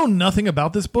 I know nothing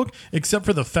about this book except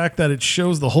for the fact that it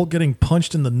shows the Hulk getting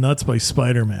punched in the nuts by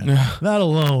Spider-Man. That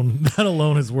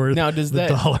alone is worth now, the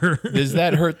 $1. Does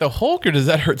that hurt the Hulk or does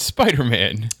that hurt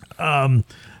Spider-Man?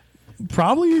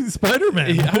 Probably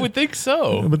Spider-Man. I would think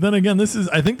so. But then again,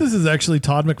 I think this is actually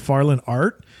Todd McFarlane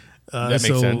art. That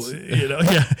makes sense.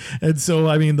 Yeah. And so,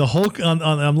 I mean, the Hulk,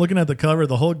 I'm looking at the cover,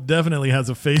 the Hulk definitely has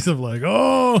a face of like,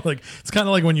 it's kind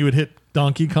of like when you would hit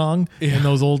Donkey Kong in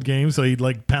those old games. So he'd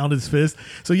like pound his fist.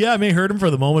 So yeah, it may hurt him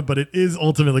for the moment, but it is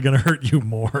ultimately going to hurt you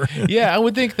more. Yeah, I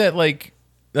would think that like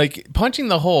punching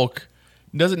the Hulk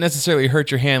doesn't necessarily hurt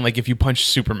your hand like if you punch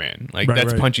Superman.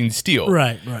 That's punching steel.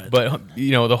 Right. But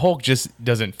the Hulk just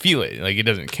doesn't feel it. Like it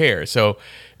doesn't care. So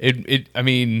I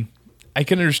mean, I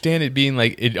can understand it being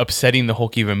like it upsetting the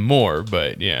Hulk even more,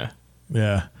 but yeah.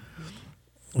 Yeah.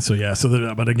 So yeah,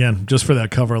 but again, just for that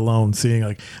cover alone, seeing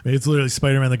like it's literally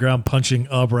Spider-Man on the ground punching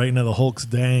up right into the Hulk's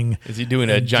dang. Is he doing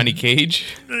a Johnny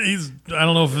Cage? I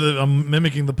don't know if I'm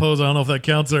mimicking the pose. I don't know if that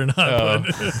counts or not, but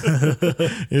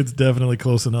it's definitely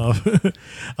close enough.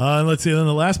 And let's see. Then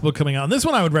the last book coming out, and this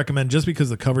one I would recommend just because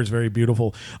the cover is very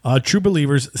beautiful. True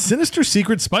Believers: Sinister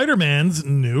Secret Spider-Man's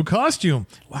new costume.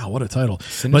 Wow, what a title!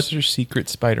 Sinister Secret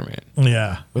Spider-Man.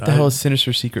 Yeah. What the hell is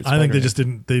Sinister Secret Spider-Man? I think they just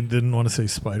didn't want to say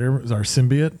spider or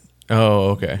symbiote. Oh,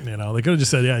 okay. You know, they could have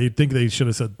just said, yeah, you'd think they should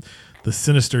have said the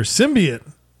Sinister Symbiote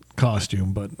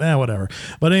costume, but whatever.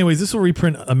 But anyways, this will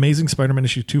reprint Amazing Spider-Man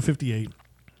issue 258.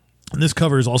 And this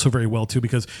cover is also very well, too,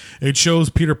 because it shows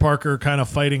Peter Parker kind of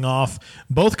fighting off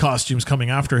both costumes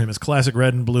coming after him, his classic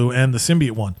red and blue and the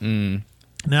symbiote one.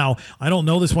 Now, I don't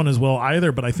know this one as well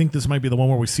either, but I think this might be the one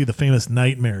where we see the famous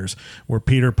nightmares where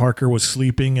Peter Parker was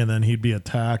sleeping and then he'd be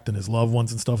attacked and his loved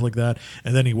ones and stuff like that.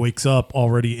 And then he wakes up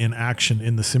already in action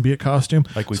in the symbiote costume.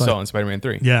 Like we saw in Spider-Man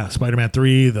 3. Yeah, Spider-Man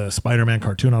 3, the Spider-Man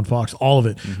cartoon on Fox, all of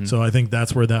it. So I think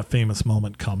that's where that famous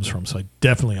moment comes from. So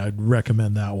I'd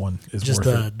recommend that one. Is just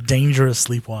worth it. Dangerous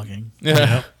sleepwalking.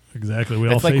 Yeah, exactly. We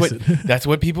all face it. That's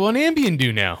what people on Ambien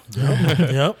do now.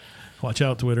 Yep. Watch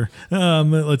out, Twitter.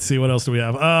 Let's see. What else do we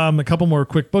have? A couple more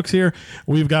quick books here.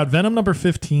 We've got Venom number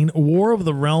 15. War of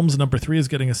the Realms number 3 is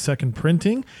getting a second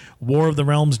printing. War of the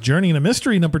Realms Journey into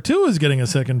Mystery number 2 is getting a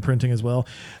second printing as well.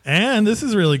 And this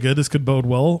is really good. This could bode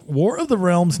well. War of the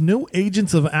Realms New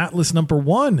Agents of Atlas number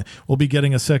 1 will be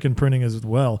getting a second printing as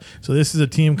well. So this is a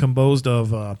team composed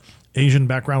of Asian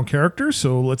background characters.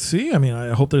 So let's see. I mean, I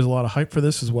hope there's a lot of hype for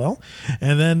this as well.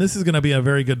 And then this is going to be a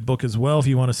very good book as well if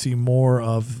you want to see more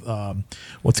of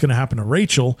what's going to happen to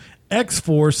Rachel.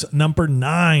 X-Force number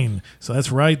 9. So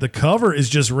that's right. The cover is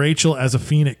just Rachel as a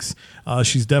Phoenix.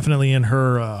 She's definitely in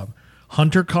her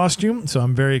Hunter costume, so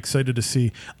I'm very excited to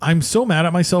see. I'm so mad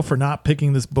at myself for not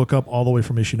picking this book up all the way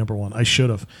from issue number 1. I should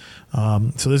have.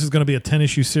 So this is going to be a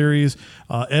 10-issue series.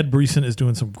 Ed Brisson is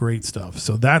doing some great stuff.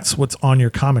 So that's what's on your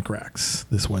comic racks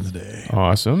this Wednesday.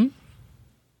 Awesome.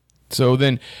 So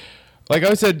then, like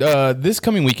I said, this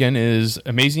coming weekend is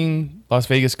Amazing Las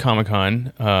Vegas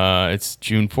Comic-Con. It's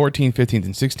June 14th, 15th,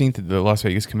 and 16th at the Las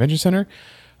Vegas Convention Center.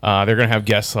 They're going to have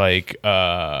guests like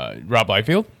Rob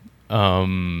Liefeld,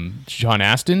 Sean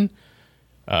Astin,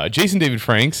 Jason David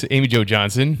Franks, Amy Jo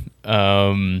Johnson.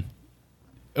 They're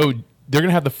going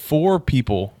to have the 4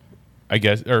 people, I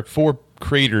guess, or 4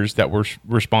 creators that were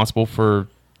responsible for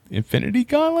Infinity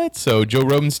Gauntlet. So Joe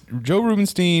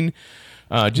Rubenstein,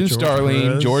 Jim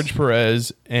Starlin, George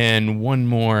Perez, and one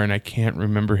more, and I can't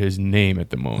remember his name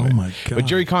at the moment. Oh my God. But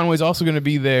Jerry Conway's also going to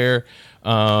be there.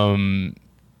 And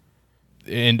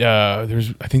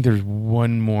I think there's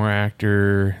one more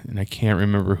actor, and I can't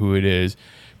remember who it is.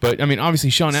 But I mean, obviously,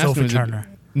 Sean Astin. Sophie Turner.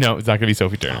 No, it's not going to be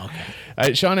Sophie Turner. Oh, okay.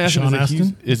 Sean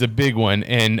Astin is a big one,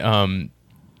 and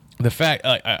the fact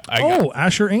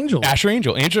Asher Angel,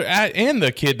 and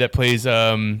the kid that plays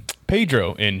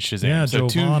Pedro in Shazam. Yeah, so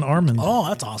Jovan Armand. Oh,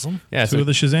 that's awesome. Yeah, two of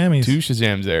the Shazamies. 2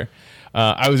 Shazams there.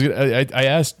 I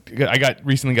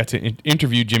recently got to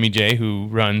interview Jimmy J, who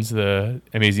runs the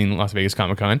Amazing Las Vegas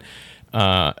Comic-Con.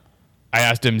 I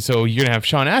asked him, so you're gonna have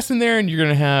Sean Astin there, and you're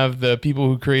gonna have the people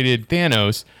who created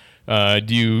Thanos.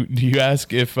 Do you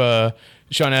ask if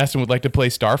Sean Astin would like to play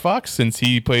Star Fox, since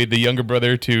he played the younger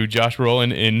brother to Josh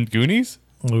Brolin in Goonies?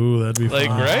 Ooh, that'd be fun.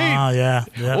 Right? Yeah.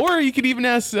 Or you could even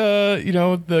ask,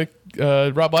 the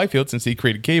Rob Liefeld, since he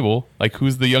created Cable, like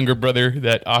who's the younger brother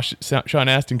that Sean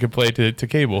Astin could play to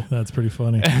Cable. That's pretty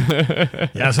funny.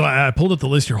 Yeah, so I pulled up the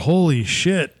list here. Holy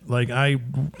shit.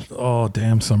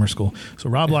 Damn, summer school. So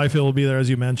Rob Liefeld will be there, as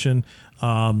you mentioned.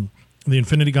 The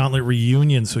Infinity Gauntlet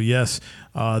reunion. So yes,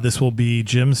 this will be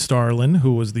Jim Starlin,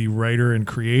 who was the writer and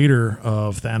creator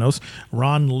of Thanos.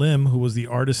 Ron Lim, who was the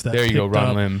artist that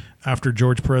Ron Lim. After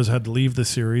George Perez had to leave the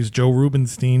series. Joe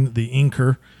Rubenstein, the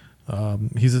inker.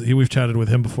 We've chatted with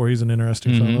him before. He's an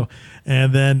interesting fellow.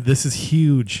 And then this is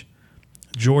huge.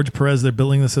 George Perez, they're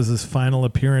billing this as his final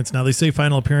appearance. Now, they say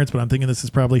final appearance, but I'm thinking this is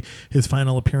probably his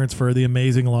final appearance for the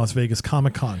Amazing Las Vegas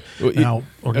Comic-Con.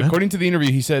 According to the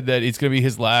interview, he said that it's going to be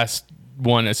his last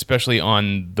one, especially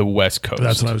on the West Coast.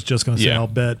 That's what I was just going to say. Yeah. I'll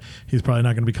bet he's probably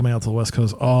not going to be coming out to the West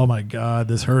Coast. Oh, my God,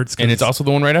 this hurts. And it's also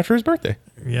the one right after his birthday.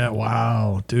 Yeah,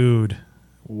 wow, dude.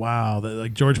 Wow.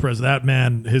 George Perez, that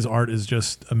man, his art is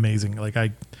just amazing.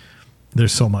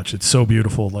 There's so much. It's so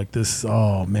beautiful. Like this,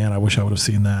 oh, man, I wish I would have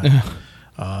seen that.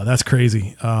 That's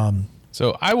crazy.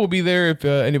 So I will be there if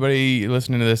anybody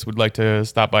listening to this would like to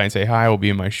stop by and say hi. I will be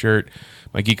in my shirt,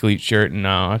 my Geek Elite shirt, and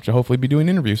I'll have to hopefully be doing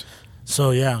interviews.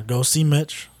 So yeah, go see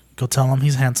Mitch. Go tell him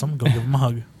he's handsome. Go give him a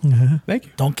hug. Thank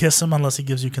you. Don't kiss him unless he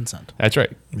gives you consent. That's right.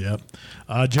 Yep.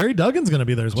 Jerry Duggan's going to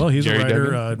be there as well. He's Jerry a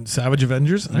writer, Savage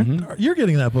Avengers. You're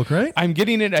getting that book, right? I'm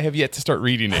getting it. I have yet to start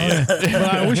reading it. Well,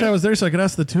 I wish I was there so I could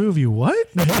ask the two of you, what?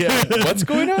 Yeah. What's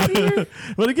going on here?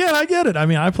 But again, I get it. I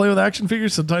mean, I play with action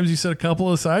figures. Sometimes you set a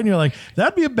couple aside and you're like,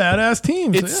 that'd be a badass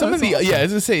team. It's some of the awesome.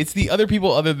 as I say, it's the other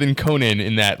people other than Conan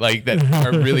in that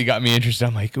are really got me interested.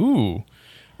 I'm like, ooh,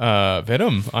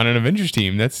 Venom on an Avengers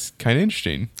team. That's kind of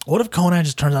interesting. What if Conan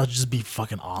just turns out to just be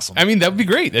fucking awesome? I mean, that would be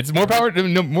great. That's more power,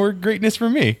 more greatness for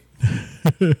me.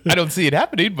 I don't see it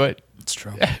happening, but It's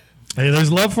true. Hey,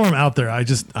 there's love for him out there. I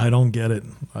don't get it.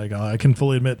 Like, I can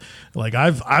fully admit, like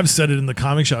I've said it in the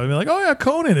comic shop. I'd be like, oh yeah,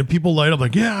 Conan, and people light up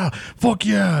like, yeah, fuck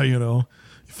yeah, you know.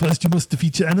 First you must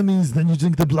defeat your enemies, then you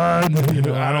drink the blood. You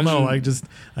know, I don't know.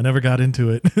 I never got into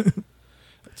it.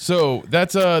 So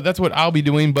that's what I'll be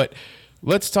doing. But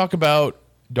let's talk about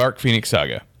Dark Phoenix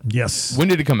Saga. Yes. When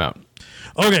did it come out?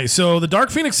 Okay, so the Dark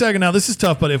Phoenix Saga, now this is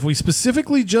tough, but if we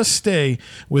specifically just stay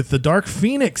with the Dark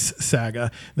Phoenix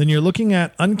Saga, then you're looking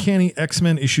at Uncanny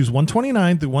X-Men issues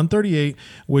 129 through 138,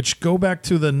 which go back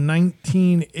to the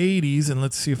 1980s, and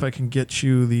let's see if I can get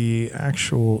you the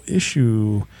actual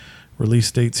issue release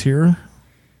dates here.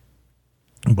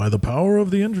 By the power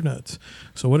of the internet.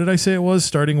 So what did I say it was?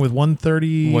 Starting with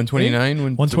 130... 129?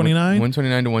 129?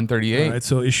 129 to 138. All right,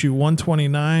 so issue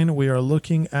 129, we are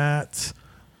looking at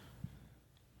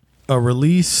a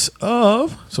release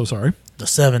of... So sorry. The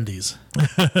 70s.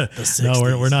 The 60s.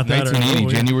 No, we're not that 1980,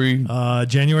 early. January.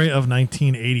 January of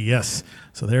 1980, yes.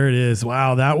 So there it is.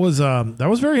 Wow, that was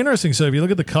very interesting. So if you look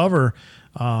at the cover...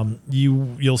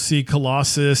 you'll see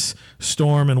Colossus,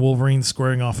 Storm, and Wolverine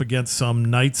squaring off against some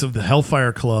Knights of the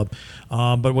Hellfire Club.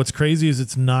 But what's crazy is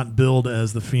it's not billed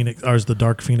as the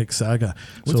Dark Phoenix Saga.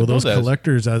 What's so it those billed as?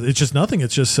 collectors, it's just nothing.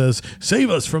 It just says, "Save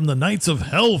us from the Knights of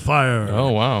Hellfire." Oh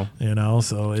wow! You know,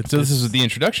 so it's So this is the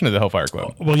introduction of the Hellfire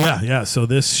Club. well, yeah. So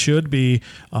this should be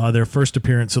their first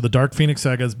appearance. So the Dark Phoenix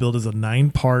Saga is billed as a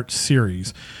 9-part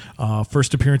series.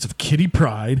 First appearance of Kitty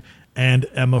Pryde and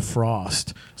Emma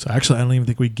Frost. So actually, I don't even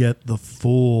think we get the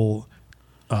full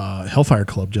Hellfire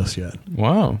Club just yet.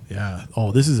 Wow. Yeah.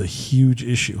 Oh, this is a huge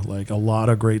issue. Like, a lot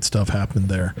of great stuff happened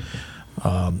there.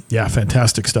 Yeah,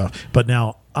 fantastic stuff. But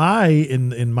now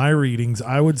in my readings,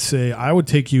 I would say I would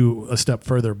take you a step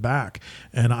further back,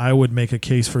 and I would make a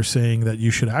case for saying that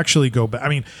you should actually go back. I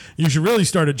mean, you should really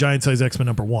start at Giant Size X-Men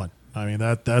 #1. I mean,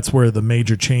 that's where the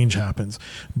major change happens.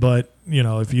 But, you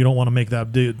know, if you don't want to make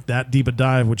that deep a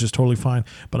dive, which is totally fine,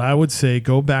 but I would say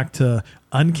go back to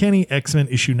Uncanny X-Men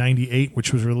issue 98,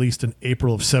 which was released in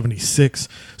April of 76.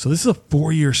 So this is a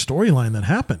 4-year storyline that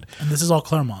happened. And this is all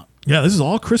Claremont. Yeah, this is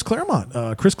all Chris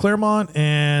Claremont. Chris Claremont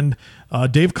and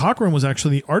Dave Cockrum was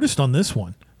actually the artist on this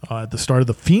one. At the start of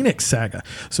the Phoenix Saga.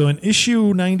 So in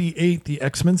issue 98, the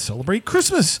X-Men celebrate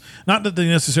Christmas. Not that they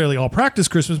necessarily all practice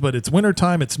Christmas, but it's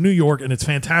wintertime, it's New York, and it's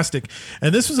fantastic.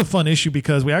 And this was a fun issue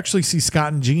because we actually see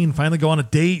Scott and Jean finally go on a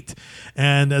date.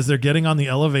 And as they're getting on the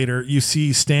elevator, you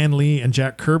see Stan Lee and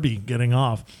Jack Kirby getting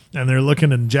off. And they're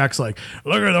looking, and Jack's like,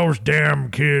 "Look at those damn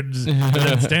kids." And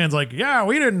then Stan's like, "Yeah,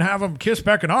 we didn't have them kiss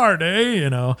back in our day." You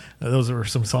know, those were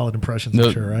some solid impressions,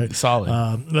 I'm sure, right?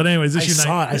 Solid. But anyways, issue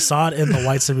I saw it in the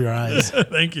whites of your eyes.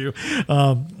 Thank you.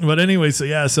 But anyway,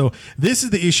 so this is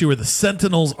the issue where the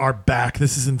Sentinels are back.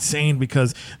 This is insane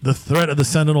because the threat of the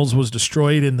Sentinels was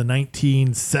destroyed in the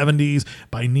 1970s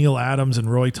by Neil Adams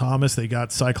and Roy Thomas. They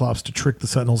got Cyclops to trick the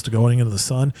Sentinels to going into the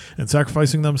sun and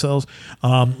sacrificing themselves.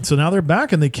 So now they're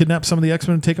back, and they kidnap some of the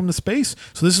X-Men and take them to space.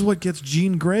 So this is what gets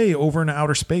Jean Grey over in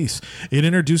outer space. It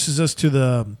introduces us to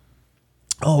the...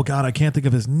 Oh, God, I can't think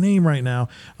of his name right now.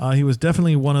 He was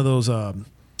definitely one of those...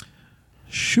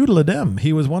 Shoot-a-la-dem.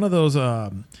 He was one of those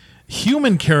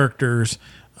human characters.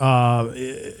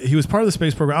 He was part of the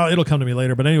space program. Oh, it'll come to me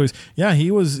later. But anyways, yeah, he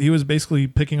was basically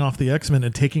picking off the X-Men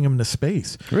and taking them to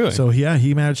space. Really? So yeah,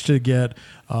 he managed to get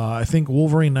I think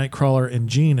Wolverine, Nightcrawler, and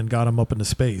Jean, and got him up into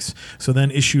space. So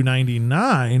then issue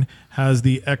 99 has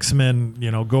the X-Men,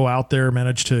 go out there,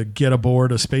 manage to get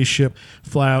aboard a spaceship,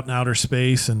 fly out in outer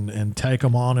space, and take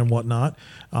them on and whatnot.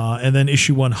 And then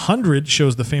issue 100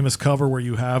 shows the famous cover where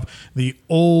you have the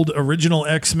old original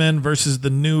X-Men versus the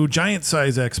new giant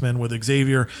size X-Men with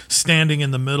Xavier standing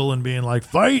in the middle and being like,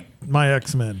 "Fight, my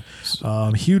X-Men."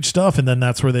 Huge stuff. And then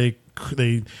that's where they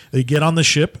get on the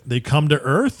ship, they come to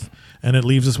Earth, and it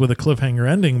leaves us with a cliffhanger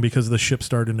ending because the ship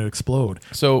started to explode.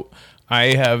 So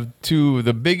I have two of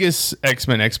the biggest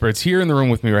X-Men experts here in the room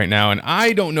with me right now, and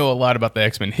I don't know a lot about the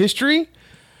X-Men history,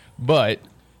 but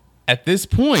at this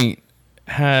point,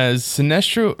 has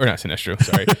Sinestro, or not Sinestro,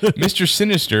 sorry, Mr.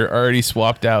 Sinister already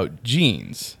swapped out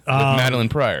Jeans with Madeline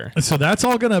Pryor? So that's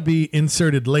all going to be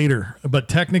inserted later, but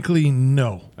technically,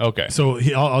 no. Okay. So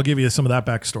I'll give you some of that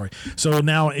backstory. So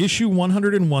now issue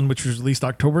 101, which was released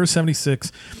October of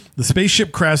 76, the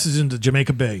spaceship crashes into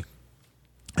Jamaica Bay.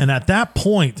 And at that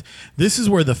point, this is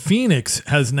where the Phoenix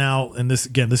has now, and this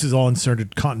is all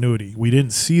inserted continuity. We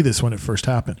didn't see this when it first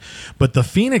happened. But the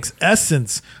Phoenix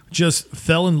essence just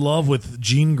fell in love with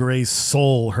Jean Grey's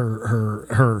soul,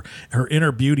 her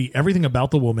inner beauty, everything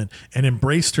about the woman, and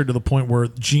embraced her to the point where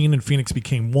Jean and Phoenix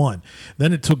became one.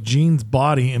 Then it took Jean's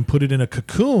body and put it in a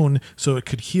cocoon so it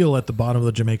could heal at the bottom of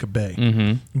the Jamaica Bay.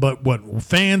 Mm-hmm. But what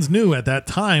fans knew at that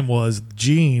time was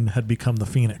Jean had become the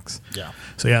Phoenix. Yeah.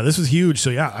 So yeah, this was huge. So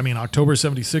yeah, I mean, October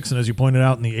 76, and as you pointed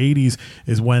out in the 80s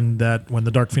is when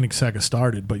the Dark Phoenix saga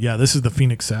started. But yeah, this is the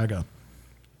Phoenix saga.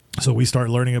 So we start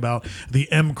learning about the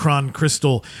M'Kraan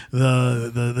crystal,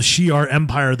 the Shi'ar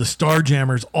Empire, the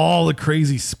Starjammers, all the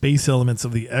crazy space elements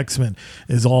of the X-Men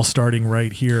is all starting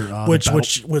right here.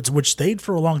 Which stayed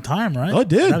for a long time, right? Oh, it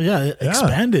did. It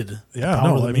expanded. Yeah, the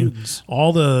power of the mutants.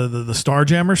 All the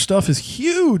Starjammer stuff is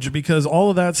huge because all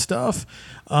of that stuff,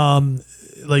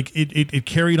 it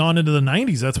carried on into the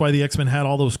 90s. That's why the X-Men had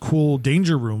all those cool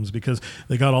danger rooms because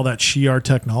they got all that Shi'ar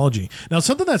technology. Now,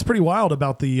 something that's pretty wild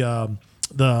about the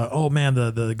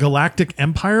Galactic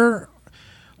Empire.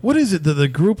 What is it? The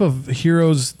group of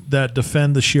heroes that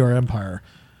defend the Shi'ar Empire.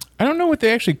 I don't know what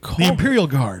they actually call the Imperial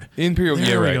Guard. Imperial,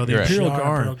 there we go. The right. Imperial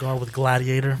Imperial Guard with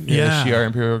Gladiator. Yeah, the Shi'ar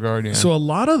Imperial Guard. Yeah. So a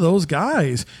lot of those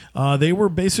guys, they were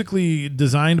basically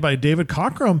designed by David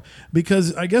Cockrum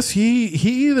because I guess he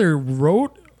either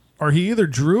wrote or he either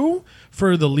drew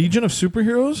for the Legion of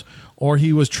Superheroes or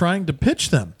he was trying to pitch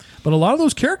them. But a lot of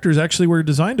those characters actually were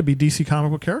designed to be DC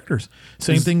comic book characters.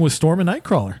 Same thing with Storm and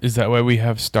Nightcrawler. Is that why we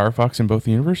have Star Fox in both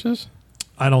universes?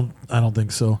 I don't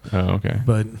think so. Oh, okay.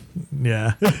 But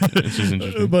yeah, it's just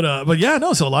interesting. But yeah,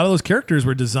 no. So a lot of those characters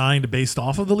were designed based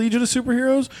off of the Legion of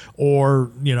Superheroes, or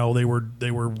they were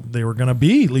going to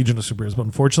be Legion of Superheroes. But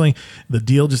unfortunately, the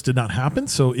deal just did not happen.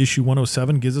 So issue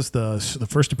 107 gives us the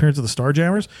first appearance of the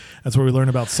Starjammers. That's where we learn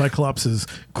about Cyclops'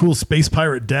 cool space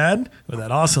pirate dad with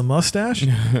that awesome mustache.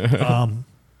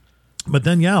 But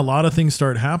then, yeah, a lot of things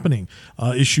start happening.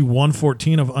 Issue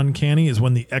 114 of Uncanny is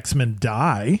when the X-Men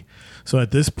die. So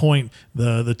at this point,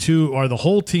 the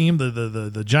whole team,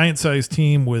 the giant-sized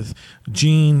team with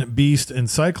Jean, Beast, and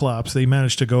Cyclops, they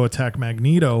managed to go attack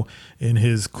Magneto in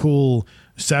his cool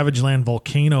Savage Land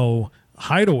volcano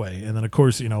hideaway. And then, of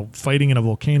course, fighting in a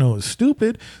volcano is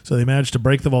stupid. So they managed to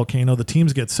break the volcano. The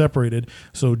teams get separated.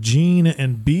 So Jean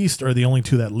and Beast are the only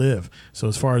two that live. So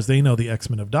as far as they know, the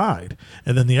X-Men have died.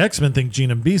 And then the X-Men think Jean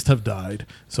and Beast have died.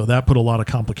 So that put a lot of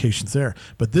complications there.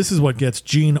 But this is what gets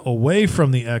Jean away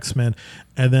from the X-Men.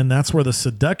 And then that's where the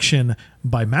seduction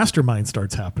by Mastermind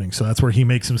starts happening. So that's where he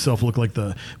makes himself look like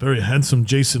the very handsome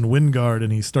Jason Wingard.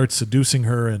 And he starts seducing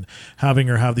her and having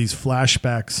her have these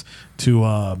flashbacks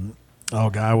to...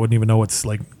 I wouldn't even know what's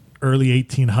like early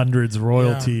 1800s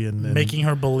royalty and making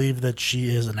her believe that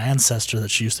she is an ancestor that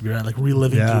she used to be, right? Like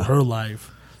reliving through her life.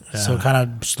 Yeah. So kind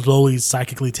of slowly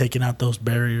psychically taking out those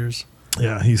barriers.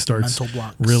 Yeah, he starts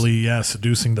really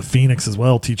seducing the Phoenix as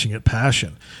well, teaching it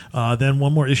passion. Then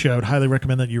one more issue I would highly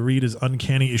recommend that you read is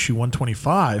Uncanny issue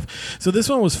 125. So this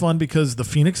one was fun because the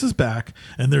Phoenix is back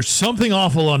and there's something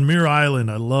awful on Muir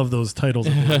Island. I love those titles,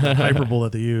 the hyperbole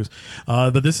that they use.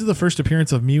 But this is the first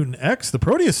appearance of Mutant X, the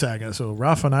Proteus saga. So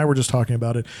Rafa and I were just talking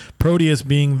about it. Proteus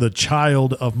being the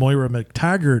child of Moira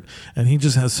McTaggart, and he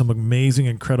just has some amazing,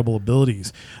 incredible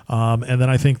abilities. And then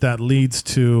I think that leads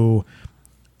to...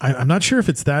 I'm not sure if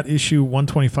it's that issue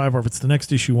 125 or if it's the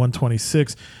next issue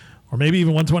 126 or maybe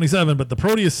even 127, but the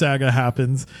Proteus saga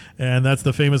happens, and that's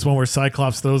the famous one where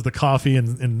Cyclops throws the coffee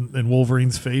in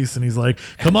Wolverine's face, and he's like,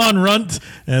 come on, runt!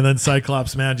 And then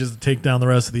Cyclops manages to take down the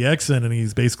rest of the X-Men, and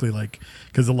he's basically like,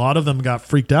 because a lot of them got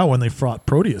freaked out when they fought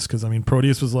Proteus, because,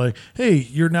 Proteus was like, hey,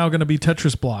 you're now going to be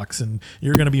Tetris blocks, and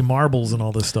you're going to be marbles and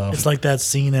all this stuff. It's like that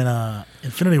scene in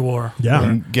Infinity War. Yeah.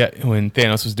 When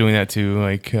Thanos was doing that to,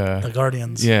 the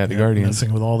Guardians. Yeah, the Guardians.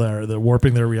 Messing with all the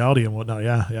warping their reality and whatnot.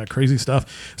 Yeah, crazy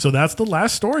stuff. So that's the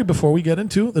last story before we get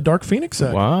into the Dark Phoenix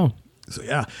saga. Wow. So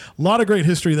yeah, a lot of great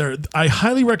history there. I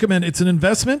highly recommend. It's an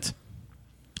investment,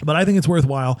 but I think it's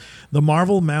worthwhile. The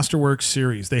Marvel Masterworks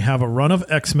series. They have a run of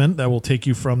X-Men that will take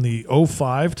you from the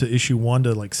 05 to issue 1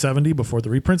 to like 70 before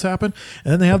the reprints happen.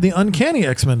 And then they have the Uncanny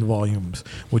X-Men volumes,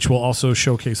 which will also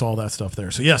showcase all that stuff there.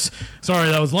 So yes,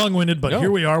 sorry, that was long-winded, but here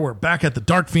we are. We're back at the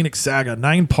Dark Phoenix saga.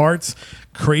 9 parts.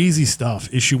 Crazy stuff.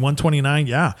 Issue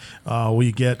 129,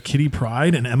 we get Kitty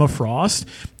Pryde and Emma Frost,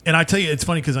 And I tell you, it's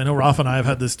funny because I know Rafa and I have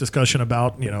had this discussion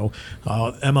about,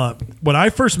 Emma. When I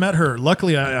first met her,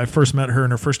 luckily I first met her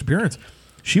in her first appearance.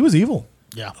 She was evil.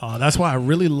 Yeah. That's why I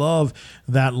really love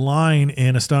that line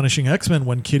in Astonishing X-Men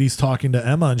when Kitty's talking to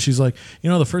Emma and she's like,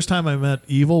 the first time I met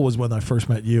evil was when I first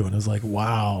met you. And I was like,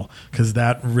 wow, because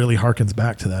that really harkens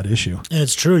back to that issue. And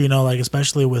it's true,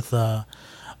 especially with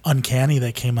Uncanny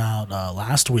that came out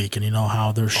last week, and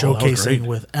how they're showcasing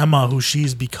with Emma who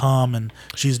she's become, and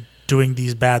she's doing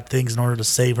these bad things in order to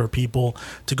save her people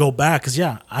to go back. Because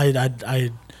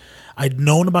I'd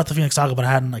known about the Phoenix Saga, but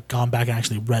I hadn't gone back and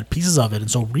actually read pieces of it. And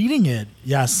so reading it,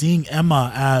 seeing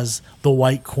Emma as the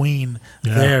White Queen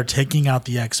there taking out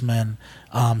the X-Men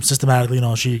systematically,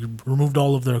 she removed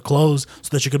all of their clothes so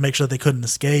that she could make sure that they couldn't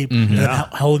escape, and then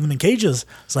holding them in cages.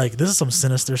 It's like, this is some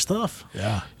sinister stuff.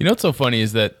 Yeah. What's so funny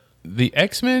is that the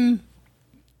X-Men,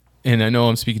 and I know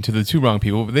I'm speaking to the two wrong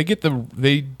people, but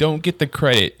they don't get the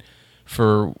credit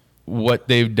for what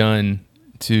they've done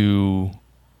to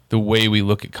the way we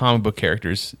look at comic book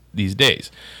characters these days.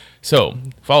 So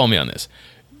follow me on this.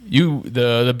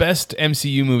 The best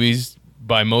MCU movies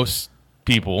by most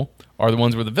people are the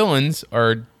ones where the villains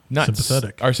are not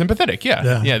sympathetic.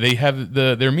 Yeah. They have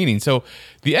their meaning. So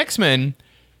the X-Men,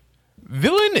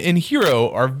 villain and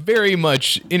hero are very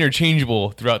much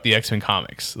interchangeable throughout the X-Men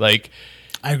comics. Like,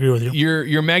 I agree with you.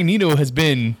 Your Magneto has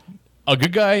been a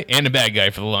good guy and a bad guy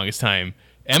for the longest time.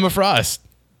 Emma Frost,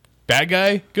 bad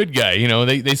guy, good guy.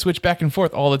 They switch back and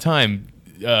forth all the time.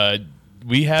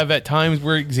 We have at times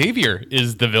where Xavier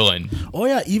is the villain. Oh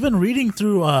yeah, even reading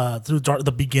through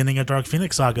the beginning of Dark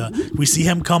Phoenix Saga, we see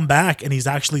him come back and he's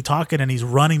actually talking and he's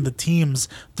running the teams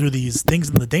through these things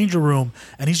in the danger room,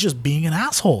 and he's just being an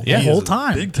asshole the whole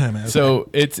time. Big time asshole. So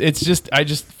it's just, I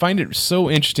just find it so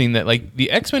interesting that the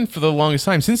X-Men for the longest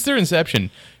time since their inception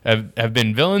have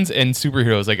been villains and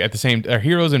superheroes at the same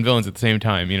heroes and villains at the same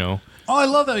time. Oh, I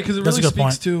love that because it really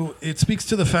speaks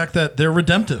to the fact that they're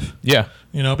redemptive. Yeah.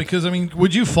 Because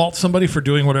would you fault somebody for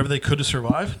doing whatever they could to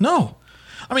survive? No.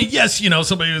 Yes,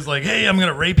 somebody was like, hey, I'm going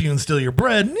to rape you and steal your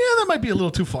bread. Yeah, that might be a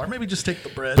little too far. Maybe just take the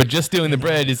bread. But just stealing the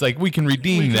bread is we can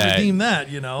redeem that.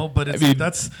 But it's,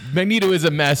 that's... Magneto is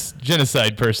a mass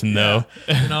genocide person, though.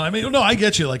 No, I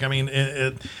get you.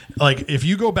 If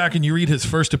you go back and you read his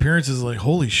first appearances,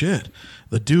 holy shit,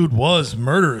 the dude was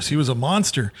murderous. He was a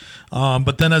monster.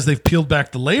 But then as they've peeled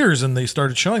back the layers and they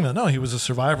started showing that, no, he was a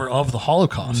survivor of the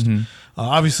Holocaust. Mm-hmm.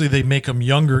 Obviously, they make him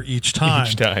younger each time.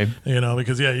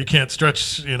 Because you can't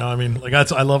stretch.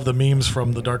 I love the memes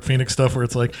from the Dark Phoenix stuff where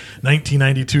it's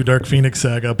 1992 Dark Phoenix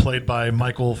Saga played by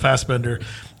Michael Fassbender,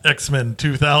 X-Men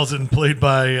 2000 played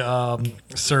by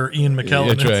Sir Ian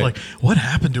McKellen. Yeah, it's what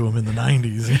happened to him in the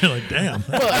 90s? You're like, damn.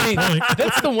 Well,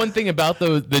 that's the one thing about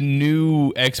the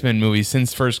new X-Men movies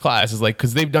since First Class is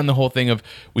because they've done the whole thing of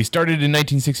we started in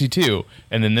 1962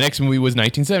 and then the next movie was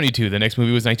 1972, the next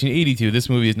movie was 1982, this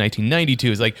movie is 1992.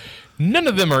 It's none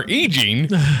of them are aging,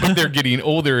 but they're getting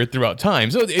older throughout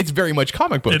time. So it's very much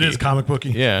comic booky. It is comic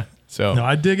booky. Yeah. So no,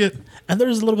 I dig it. And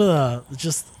there's a little bit of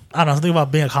just, I don't know, something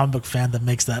about being a comic book fan that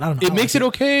makes that, I don't know. It makes it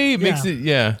okay. It makes it,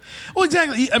 yeah. Well,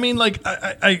 exactly.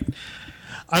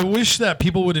 I wish that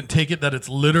people wouldn't take it that it's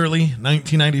literally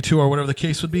 1992 or whatever the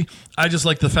case would be. I just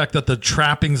like the fact that the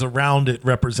trappings around it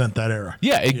represent that era.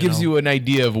 Yeah, it gives you an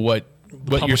idea of what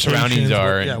your surroundings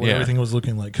are. What everything was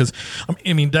looking like. Because,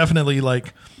 definitely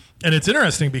and it's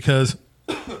interesting because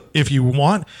if you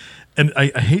want, and I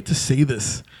hate to say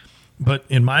this, but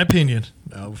in my opinion,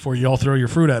 before you all throw your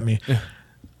fruit at me,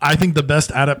 I think the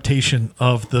best adaptation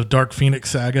of the Dark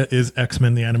Phoenix Saga is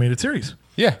X-Men the Animated Series.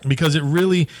 Yeah. Because it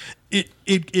really,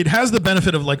 it has the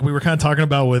benefit of we were kind of talking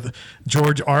about with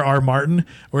George R.R. Martin,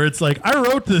 where it's I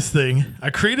wrote this thing,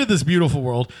 I created this beautiful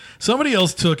world, somebody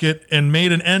else took it and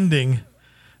made an ending,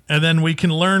 and then we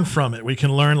can learn from it. We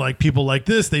can learn people like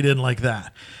this, they didn't like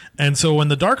that. And so when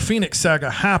the Dark Phoenix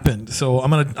Saga happened, so I'm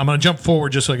gonna jump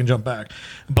forward just so I can jump back.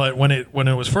 But when it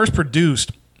was first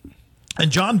produced, and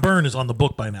John Byrne is on the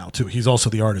book by now, too. He's also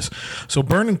the artist. So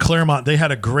Byrne and Claremont, they had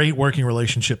a great working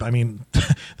relationship.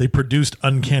 They produced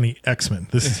Uncanny X-Men.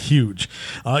 This is huge.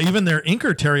 Even their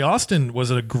inker, Terry Austin,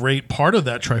 was a great part of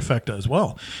that trifecta as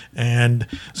well. And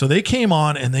so they came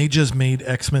on, and they just made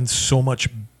X-Men so much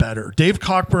better. Dave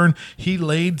Cockburn, he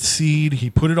laid seed. He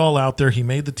put it all out there. He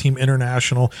made the team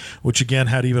international, which, again,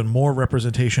 had even more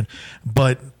representation.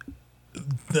 But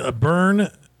Byrne,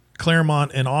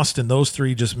 Claremont, and Austin, those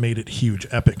three just made it huge,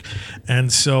 epic.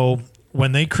 And so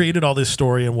when they created all this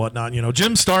story and whatnot,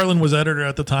 Jim Starlin was editor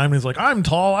at the time, and he's like, I'm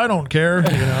tall, I don't care,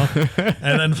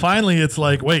 And then finally it's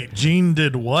wait, Jean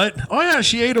did what? Oh yeah,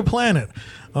 she ate a planet.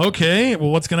 Okay,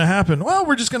 well, what's going to happen? Well,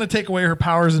 we're just going to take away her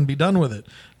powers and be done with it.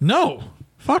 No.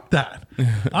 Fuck that.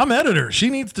 I'm editor. She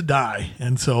needs to die.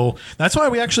 And so that's why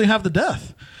we actually have the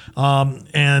death.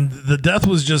 And the death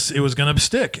was just, it was going to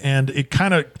stick. And it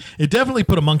definitely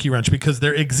put a monkey wrench because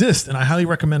there exists, and I highly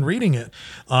recommend reading it,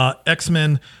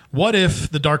 X-Men, what if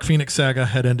the Dark Phoenix saga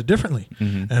had ended differently?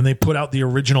 And they put out the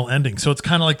original ending. So it's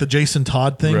kind of like the Jason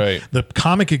Todd thing. Right. The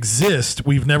comic exists.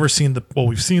 We've never seen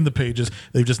we've seen the pages.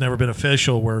 They've just never been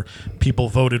official where people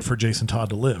voted for Jason Todd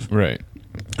to live. Right.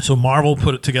 So Marvel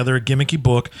put together a gimmicky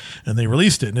book and they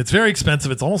released it. And it's very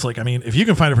expensive. It's almost like, I mean, if you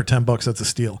can find it for $10, that's a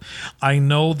steal. I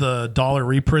know the dollar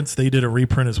reprints, they did a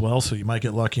reprint as well. So you might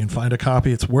get lucky and find a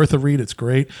copy. It's worth a read. It's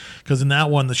great. Because in that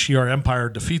one, the Shi'ar Empire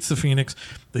defeats the Phoenix.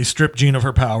 They strip Jean of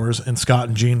her powers, and Scott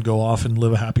and Jean go off and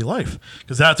live a happy life.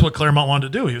 Because that's what Claremont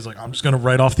wanted to do. He was like, I'm just going to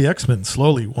write off the X-Men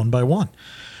slowly, one by one.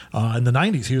 In the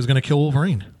 90s, he was going to kill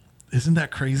Wolverine. Isn't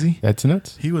that crazy? That's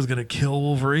nuts. He was going to kill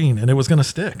Wolverine, and it was going to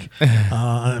stick.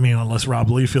 I mean, unless Rob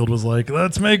Liefeld was like,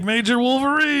 let's make Major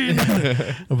Wolverine.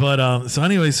 But so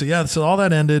anyway, so all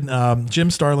that ended. Jim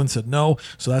Starlin said no,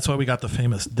 so that's why we got the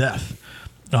famous death.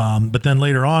 But then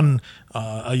later on,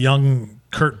 a young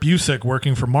Kurt Busiek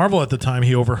working for Marvel at the time,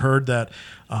 he overheard that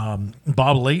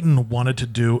Bob Layton wanted to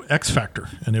do X Factor,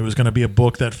 and it was going to be a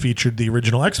book that featured the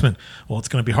original X-Men. Well, it's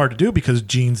going to be hard to do because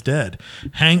Jean's dead.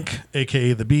 Hank,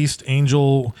 a.k.a. the Beast,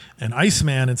 Angel, and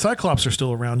Iceman, and Cyclops are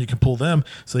still around. You can pull them,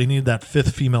 so they needed that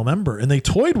fifth female member. And they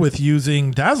toyed with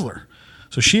using Dazzler.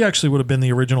 So she actually would have been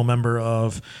the original member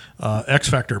of X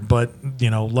Factor. But,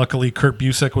 luckily Kurt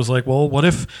Busiek was like, well, what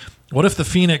if the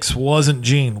Phoenix wasn't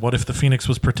Jean? What if the Phoenix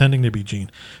was pretending to be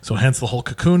Jean? So hence the whole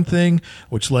Cocoon thing,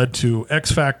 which led to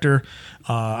X Factor.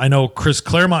 I know Chris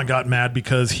Claremont got mad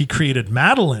because he created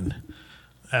Madeline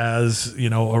as,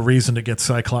 a reason to get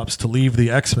Cyclops to leave the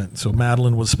X-Men. So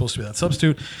Madeline was supposed to be that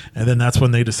substitute. And then that's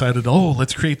when they decided,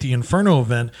 let's create the Inferno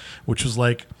event, which was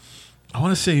like, I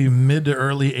want to say mid to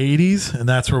early 80s, and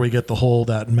that's where we get the whole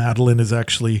that Madeline is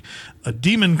actually a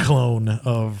demon clone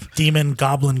of... Demon,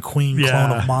 goblin, queen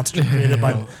clone of monster created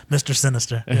by Mr.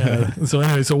 Sinister. Yeah. So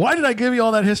anyway, why did I give you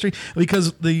all that history?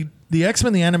 Because the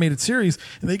X-Men, the animated series,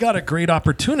 they got a great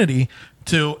opportunity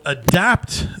to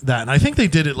adapt that. And I think they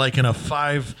did it like in a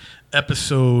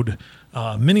 5-episode...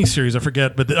 miniseries, I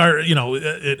forget, but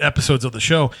episodes of the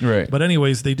show. Right. But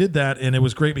anyways, they did that, and it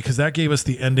was great because that gave us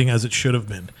the ending as it should have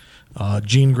been.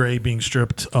 Jean Grey being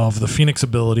stripped of the Phoenix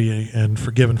ability and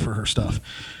forgiven for her stuff.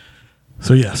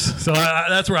 So yes,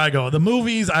 that's where I go. The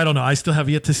movies, I don't know. I still have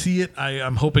yet to see it.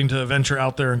 I'm hoping to venture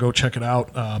out there and go check it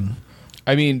out.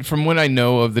 I mean, from what I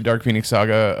know of the Dark Phoenix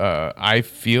saga, I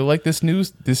feel like this new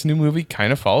movie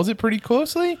kind of follows it pretty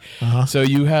closely. So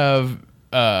you have.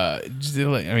 So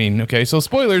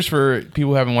spoilers for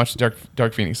people who haven't watched the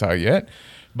Dark Phoenix saga yet,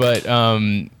 but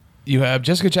you have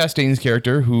Jessica Chastain's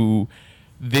character, who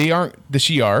they aren't the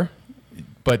Shi'ar,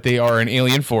 but they are an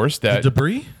alien force that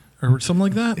Debris or something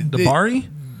like that. Dabari.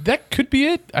 That could be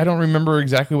it. I don't remember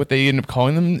exactly what they end up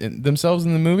calling themselves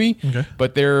in the movie. Okay.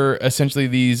 But they're essentially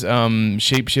these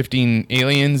shape-shifting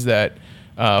aliens that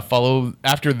follow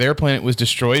after their planet was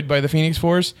destroyed by the Phoenix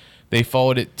Force. They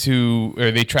followed it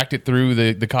they tracked it through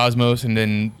the cosmos, and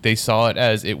then they saw it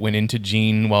as it went into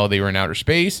Jean while they were in outer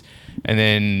space. And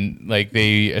then,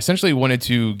 they essentially wanted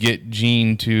to get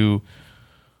Jean to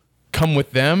come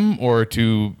with them, or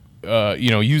to,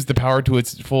 use the power to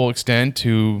its full extent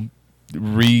to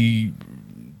rebirth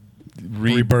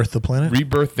the planet,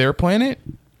 rebirth their planet.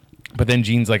 But then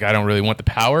Jean's like, I don't really want the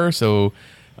power, so.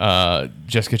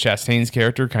 Jessica Chastain's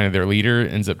character, kind of their leader,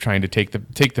 ends up trying to take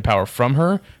the power from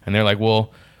her, and they're like,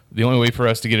 well, the only way for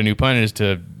us to get a new planet is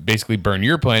to basically burn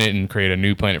your planet and create a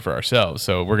new planet for ourselves.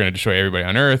 So we're going to destroy everybody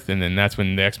on Earth, and then that's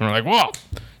when the X-Men are like, well,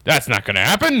 that's not going to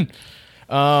happen.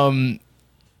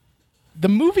 The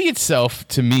movie itself,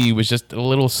 to me, was just a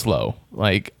little slow.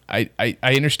 Like, I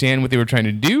understand what they were trying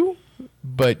to do,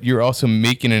 but you're also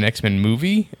making an X-Men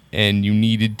movie, and you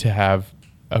needed to have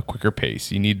a quicker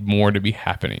pace. You need more to be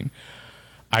happening.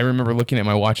 I remember looking at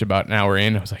my watch about an hour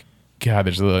in. I was like, God,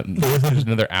 there's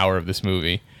another hour of this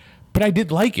movie. But I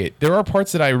did like it. There are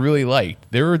parts that I really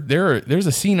liked. There's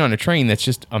a scene on a train that's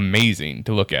just amazing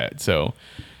to look at. So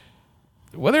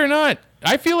whether or not,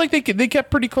 I feel like they kept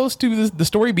pretty close to the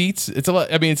story beats. It's a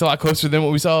lot closer than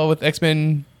what we saw with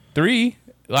X-Men 3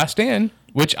 Last Stand,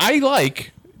 which I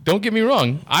like. Don't get me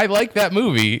wrong. I like that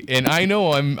movie, and I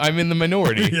know I'm in the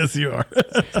minority. Yes, you are.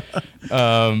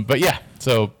 But yeah,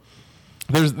 so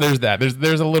there's that.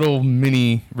 There's a little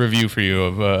mini review for you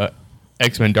of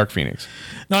X-Men Dark Phoenix.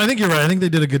 No, I think you're right. I think they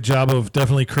did a good job of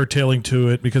definitely curtailing to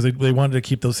it because they wanted to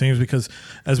keep those themes. Because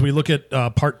as we look at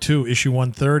part 2, issue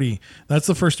 130, that's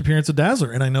the first appearance of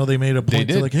Dazzler, and I know they made a point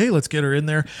to like, hey, let's get her in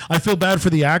there. I feel bad for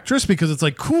the actress because it's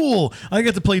like, cool, I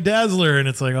get to play Dazzler, and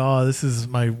it's like, oh, this is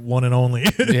my one and only.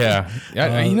 Yeah,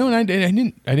 and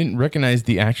I didn't recognize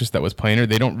the actress that was playing her.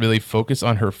 They don't really focus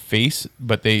on her face,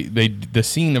 but the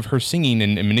scene of her singing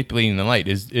and manipulating the light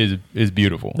is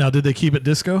beautiful. Now, did they keep it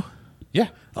disco? Yeah.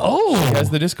 Oh, she has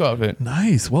the disco outfit.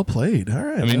 Nice, well played. All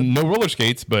right. I mean, no roller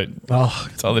skates, but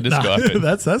it's all the disco outfit.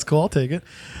 That's cool. I'll take it.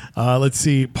 Let's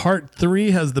see. Part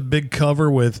 3 has the big cover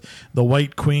with the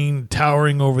White Queen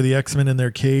towering over the X-Men in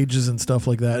their cages and stuff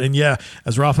like that. And yeah,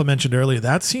 as Rafa mentioned earlier,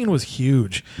 that scene was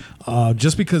huge.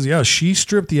 Just because, she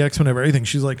stripped the X-Men of everything.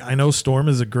 She's like, I know Storm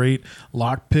is a great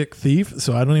lockpick thief,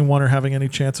 so I don't even want her having any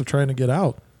chance of trying to get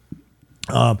out.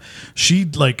 She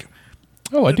like.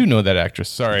 Oh, I do know that actress.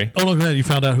 Sorry. Oh, look at that. You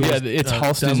found out who? Yeah, it's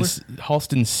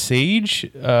Halston Sage.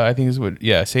 I think is what.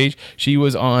 Yeah, Sage. She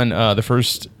was on the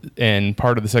first and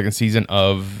part of the second season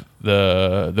of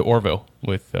the Orville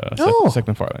with Seth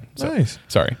MacFarlane. So, nice.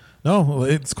 Sorry. No,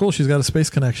 it's cool. She's got a space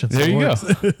connection. So there you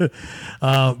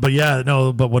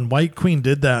go. But when White Queen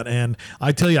did that, and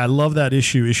I tell you, I love that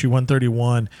issue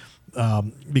 131,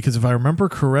 because if I remember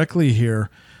correctly here,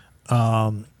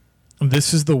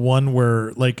 this is the one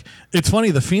where, like, it's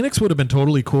funny. The Phoenix would have been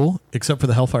totally cool, except for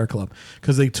the Hellfire Club,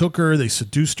 because they took her, they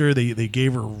seduced her, they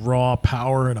gave her raw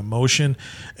power and emotion,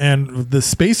 and the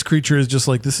space creature is just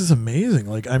like, this is amazing.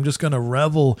 Like, I'm just gonna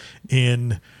revel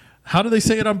in. How do they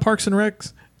say it on Parks and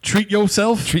Recs? Treat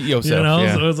yourself. Treat yourself. You know?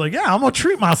 Yeah. So it's like, I'm gonna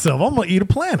treat myself. I'm gonna eat a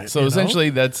planet. So essentially,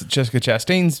 that's Jessica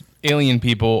Chastain's alien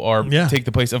people take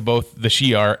the place of both the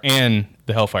Shi'ar and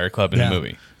the Hellfire Club in the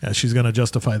movie. Yeah, she's gonna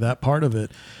justify that part of it.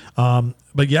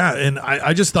 But yeah, and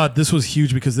I just thought this was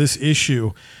huge because this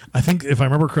issue, I think if I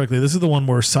remember correctly, this is the one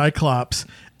where Cyclops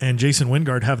and Jason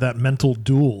Wingard have that mental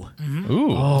duel. Mm-hmm.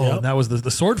 Ooh. Oh, and that was the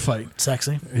sword fight.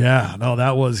 Sexy. Yeah, no,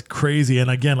 that was crazy.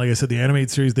 And again, like I said, the animated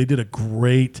series, they did a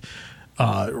great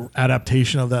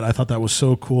adaptation of that. I thought that was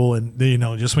so cool. And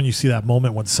just when you see that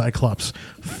moment when Cyclops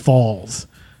falls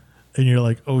and you're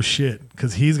like, oh shit,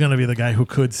 because he's going to be the guy who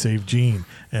could save Jean,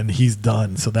 and he's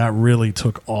done. So that really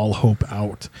took all hope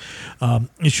out.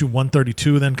 Issue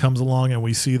 132 then comes along, and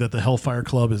we see that the Hellfire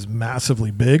Club is massively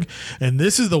big. And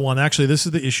this is the one, actually, this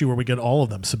is the issue where we get all of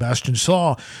them. Sebastian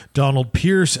Shaw, Donald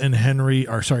Pierce, and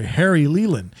Harry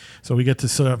Leland. So we get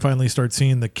to finally start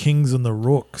seeing the Kings and the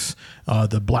Rooks,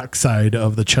 the black side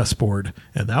of the chessboard.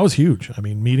 And that was huge. I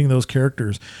mean, meeting those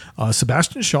characters.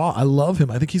 Sebastian Shaw, I love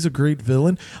him. I think he's a great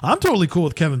villain. I'm totally cool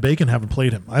with Kevin Bacon having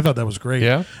played him. I thought that was great.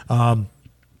 Yeah.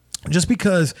 Just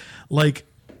because, like,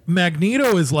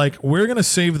 Magneto is like, we're going to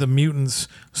save the mutants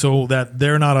so that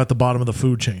they're not at the bottom of the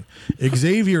food chain.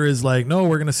 Xavier is like, no,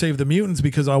 we're going to save the mutants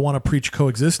because I want to preach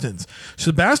coexistence.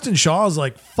 Sebastian Shaw is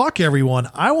like, fuck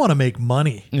everyone. I want to make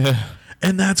money. Yeah.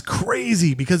 And that's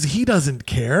crazy because he doesn't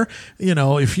care.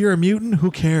 If you're a mutant,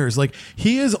 who cares? Like,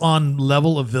 he is on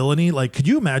level of villainy. Like, could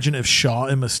you imagine if Shaw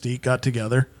and Mystique got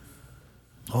together?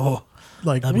 Oh,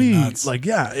 like nuts.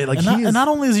 And not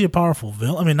only is he a powerful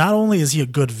villain, I mean, not only is he a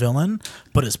good villain,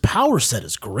 but his power set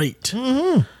is great.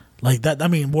 Mm-hmm. Like that. I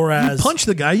mean, whereas you punch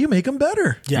the guy, you make him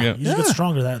better. Yeah. You just get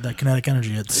stronger. That kinetic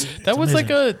energy. It's was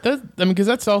amazing. because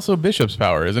that's also Bishop's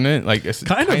power, isn't it? Like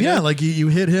kind of, yeah. Like you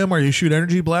hit him or you shoot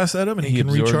energy blast at him, and he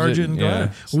can recharge it and go.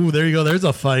 Ooh, there you go. There's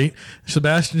a fight.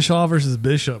 Sebastian Shaw versus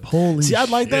Bishop. Holy shit. I'd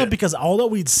like that because all that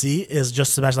we'd see is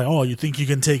just Sebastian like, oh, you think you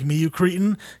can take me, you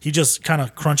cretin? He just kind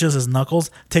of crunches his knuckles,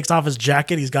 takes off his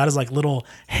jacket. He's got his like little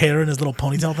hair in his little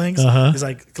ponytail things. Uh-huh. He's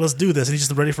like, let's do this, and he's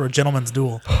just ready for a gentleman's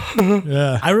duel.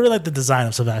 Yeah, I really like the design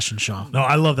of Sebastian Shaw. No,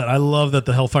 I love that. I love that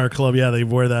the Hellfire Club, they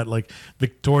wear that like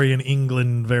Victorian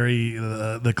England, very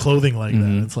the clothing like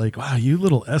that. It's like, wow, you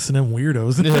little S&M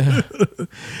weirdos.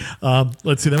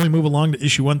 Let's see. Then we move along to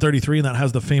issue 133, and that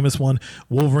has the famous one,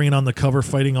 Wolverine on the cover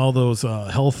fighting all those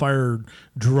Hellfire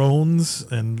drones,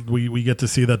 and we get to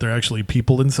see that they're actually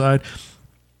people inside.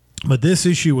 But this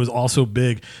issue was also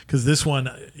big because this one,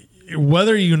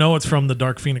 whether it's from the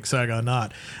Dark Phoenix saga or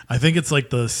not, I think it's like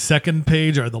the second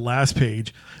page or the last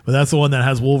page, but that's the one that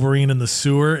has Wolverine in the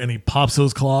sewer and he pops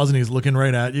those claws and he's looking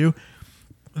right at you.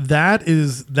 That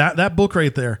is that book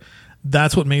right there.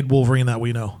 That's what made Wolverine that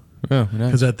we know. Oh, nice.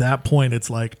 Because at that point, it's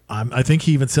like I think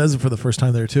he even says it for the first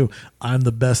time there too. I'm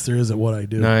the best there is at what I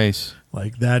do. Nice.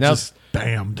 Like that. Now, just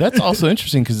bam. That's also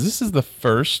interesting because this is the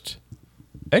first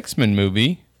X-Men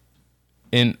movie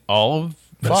in all of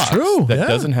Fox that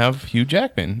doesn't have Hugh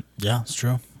Jackman. Yeah, it's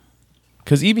true.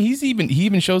 Because he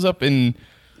even shows up in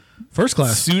First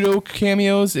Class pseudo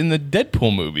cameos in the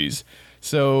Deadpool movies.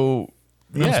 So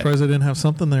I'm surprised I didn't have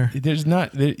something there. He's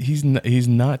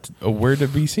not aware to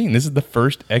be seen. This is the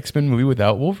first X-Men movie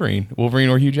without Wolverine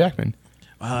or Hugh Jackman.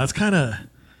 Wow, that's kind of.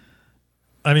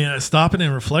 I mean, stopping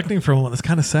and reflecting for a moment, that's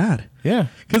kind of sad. Yeah.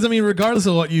 Because, I mean, regardless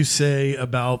of what you say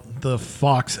about the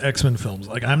Fox X-Men films,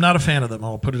 like, I'm not a fan of them.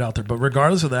 I'll put it out there. But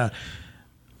regardless of that,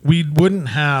 we wouldn't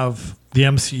have the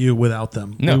MCU without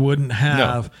them. No. We wouldn't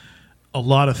have a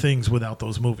lot of things without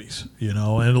those movies, you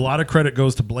know? And a lot of credit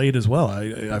goes to Blade as well.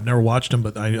 I've never watched him,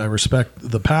 but I respect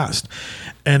the past.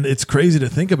 And it's crazy to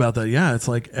think about that. Yeah, it's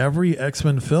like every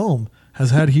X-Men film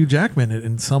has had Hugh Jackman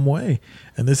in some way.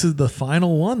 And this is the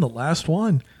final one, the last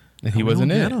one. And he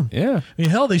wasn't in it. Yeah. I mean,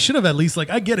 hell, they should have at least, like,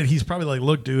 I get it. He's probably like,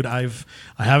 look, dude, I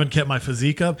haven't kept my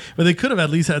physique up. But they could have at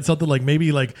least had something like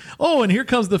maybe like, oh, and here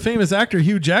comes the famous actor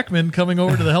Hugh Jackman coming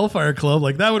over to the Hellfire Club.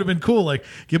 Like, that would have been cool. Like,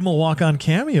 give him a walk-on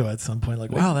cameo at some point.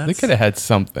 Like, wow, They could have had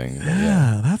something.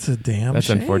 Yeah, that's a damn That's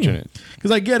shame. unfortunate.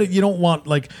 Because I get it. You don't want,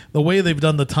 like, the way they've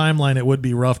done the timeline, it would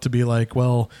be rough to be like,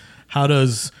 well, how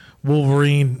does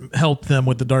Wolverine help them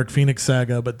with the Dark Phoenix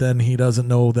saga, but then he doesn't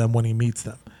know them when he meets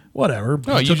them? Whatever.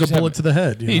 No, He took a bullet to the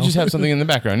head. You know? just have something in the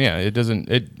background. Yeah, it doesn't.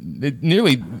 It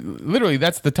nearly, literally,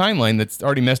 that's the timeline that's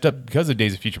already messed up because of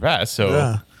Days of Future Past. So,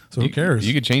 Yeah. So who cares?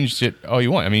 You could change shit all you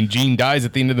want. I mean, Jean dies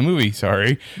at the end of the movie.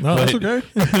 Sorry, No, that's okay.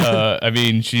 I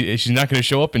mean, she's not going to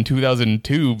show up in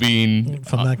 2002 being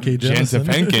From that K. Jansen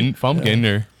Jemison. Pumpkin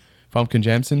or Pumpkin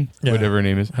Jamson, Yeah. whatever her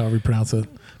name is. However you pronounce it.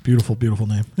 Beautiful, beautiful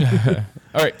name.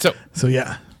 All right, So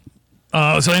yeah.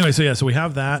 So we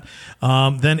have that.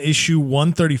 Then issue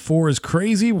 134 is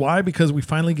crazy. Why? Because we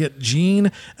finally get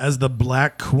Jean as the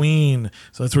Black Queen.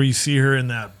 So that's where you see her in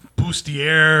that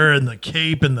bustier and the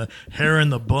cape and the hair in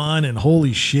the bun and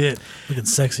holy shit. Looking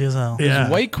sexy as hell. Yeah.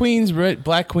 White queens,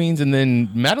 black queens, and then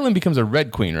Madeline becomes a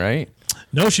red queen, right?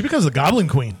 No, she becomes the Goblin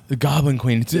Queen. The Goblin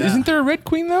Queen. Isn't there a red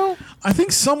queen though? I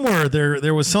think somewhere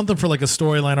there was something for like a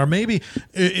storyline, or maybe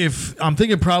if I'm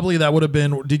thinking probably that would have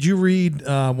been. Did you read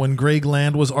when Greg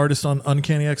Land was artist on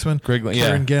Uncanny X-Men? Greg Land,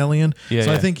 Karen Gallion. Yeah,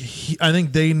 so yeah. I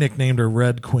think they nicknamed her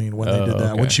Red Queen when they did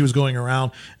that, when okay. she was going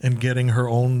around and getting her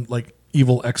own like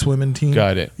evil X-Women team.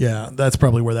 Got it. Yeah, that's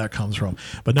probably where that comes from.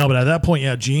 But at that point,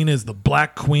 yeah, Jean is the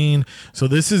Black Queen. So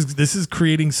this is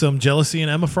creating some jealousy in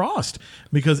Emma Frost,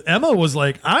 because Emma was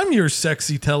like, I'm your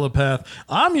sexy telepath.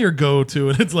 I'm your go-to.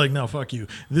 And it's like, no, fuck you.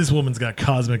 This woman's got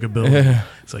cosmic ability.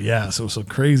 So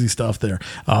crazy stuff there.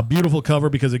 Beautiful cover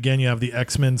because, again, you have the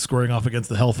X-Men squaring off against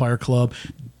the Hellfire Club.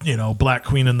 You know, Black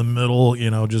Queen in the middle, you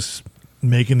know, just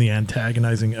making the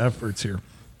antagonizing efforts here.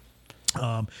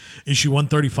 Issue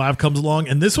 135 comes along,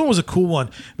 and this one was a cool one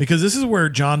because this is where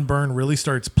John Byrne really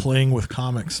starts playing with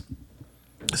comics.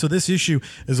 So this issue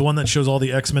is the one that shows all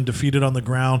the X-Men defeated on the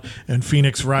ground and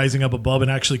Phoenix rising up above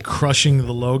and actually crushing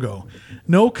the logo.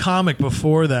 No comic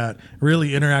before that really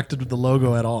interacted with the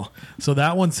logo at all. So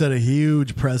that one set a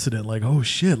huge precedent. Like, oh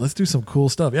shit, let's do some cool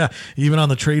stuff. Yeah, even on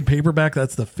the trade paperback,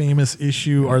 that's the famous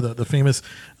issue, or the famous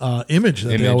image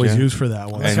that they always use for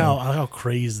that one. I like how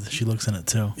crazed she looks in it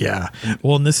too. Yeah.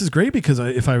 Well, and this is great because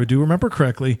if I do remember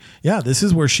correctly, yeah, this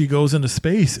is where she goes into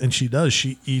space and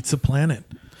she eats a planet.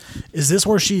 Is this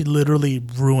where she literally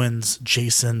ruins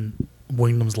Jason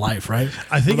Wingham's life, right?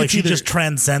 I think like it's she either- just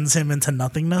transcends him into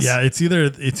nothingness. Yeah, it's either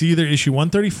issue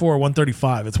 134 or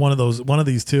 135. It's one of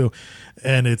these two.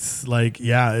 And it's like,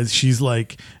 yeah, she's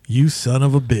like, you son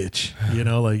of a bitch. You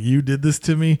know, like, you did this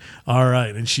to me. All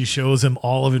right. And she shows him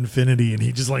all of infinity and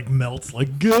he just like melts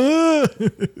like,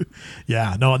 good.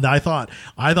 Yeah, no, I thought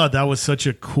that was such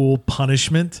a cool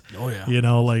punishment. Oh, yeah. You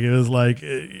know, like, it was like,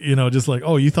 you know, just like,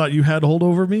 oh, you thought you had hold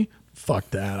over me?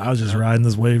 Fuck that. I was just riding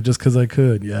this wave just because I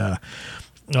could. Yeah.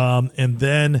 And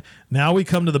then now we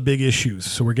come to the big issues.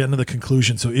 So we're getting to the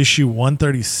conclusion. So issue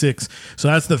 136. So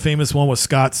that's the famous one with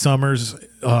Scott Summers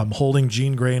holding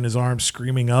Jean Grey in his arms,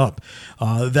 screaming up.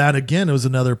 That, again, it was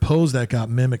another pose that got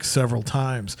mimicked several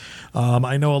times.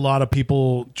 I know a lot of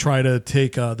people try to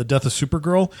take the death of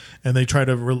Supergirl and they try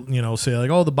to, say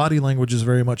like, oh, the body language is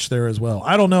very much there as well.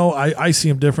 I don't know. I see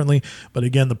him differently. But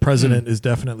again, the president is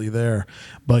definitely there.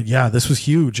 But yeah, this was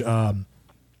huge.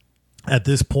 At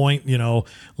this point,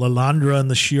 Lalandra and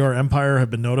the Shi'ar Empire have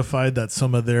been notified that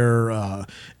some of their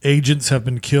agents have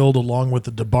been killed along with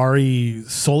the Dabari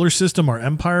solar system or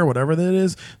empire, whatever that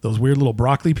is, those weird little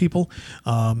broccoli people.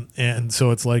 And so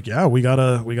it's like, yeah, we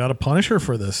gotta punish her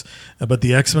for this. But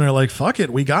the X-Men are like, fuck it,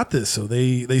 we got this. So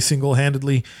they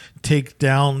single-handedly take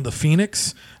down the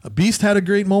Phoenix. Beast had a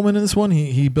great moment in this one.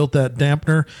 He built that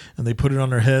dampener and they put it on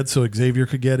her head so Xavier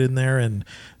could get in there and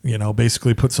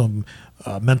basically put some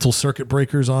mental circuit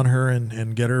breakers on her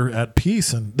and get her at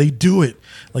peace. And they do it.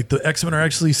 Like, the X-Men are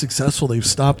actually successful. They've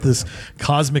stopped this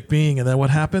cosmic being. And then what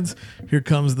happens? Here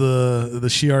comes the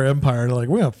Shi'ar Empire. They're like,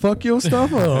 we're going to fuck your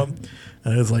stuff up.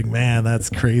 And it's like, man,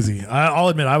 that's crazy. I'll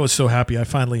admit, I was so happy. I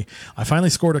finally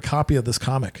scored a copy of this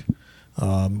comic.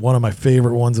 One of my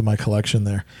favorite ones in my collection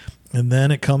there. And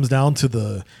then it comes down to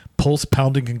the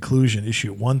pulse-pounding conclusion,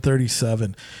 issue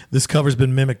 137. This cover's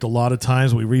been mimicked a lot of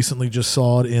times. We recently just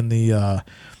saw it in the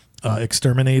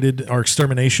Extermination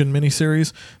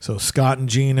miniseries. So Scott and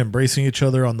Jean embracing each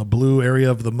other on the blue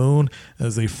area of the moon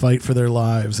as they fight for their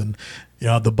lives. And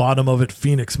at the bottom of it,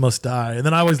 Phoenix must die. And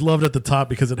then I always loved at the top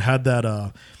because it had that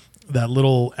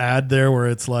little ad there where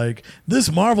it's like,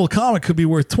 this Marvel comic could be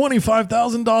worth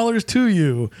 $25,000 to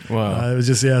you. Wow. It was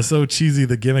just, so cheesy,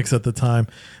 the gimmicks at the time.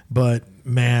 But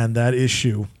man, that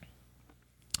issue,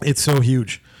 it's so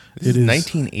huge. This is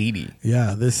 1980.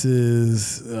 Yeah, this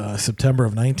is September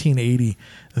of 1980.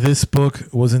 This book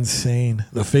was insane.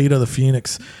 The Fate of the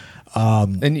Phoenix.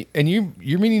 And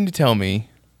you're meaning to tell me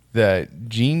that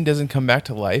Jean doesn't come back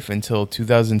to life until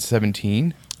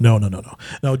 2017?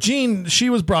 No. Jean, she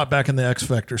was brought back in the X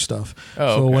Factor stuff.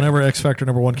 Oh, so okay. whenever X Factor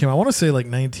 #1 came out, I want to say like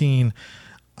I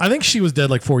think she was dead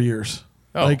like 4 years.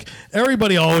 Oh. Like,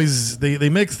 everybody always, they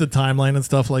mix the timeline and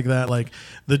stuff like that. Like,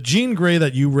 the Jean Grey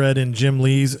that you read in Jim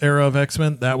Lee's era of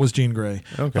X-Men, that was Jean Grey.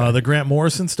 Okay. The Grant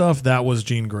Morrison stuff, that was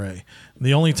Jean Grey.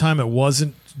 The only time it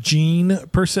wasn't Jean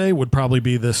per se would probably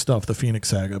be this stuff, the Phoenix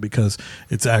Saga, because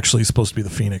it's actually supposed to be the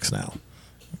Phoenix now.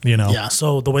 Yeah,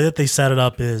 so the way that they set it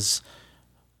up is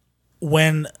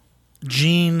when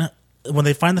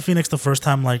they find the Phoenix the first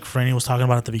time, like Franny was talking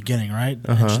about at the beginning, right?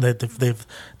 And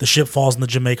the ship falls in the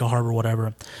Jamaica harbor,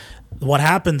 whatever. What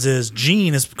happens is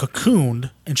Jean is cocooned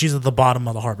and she's at the bottom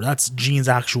of the harbor. That's Jean's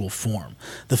actual form.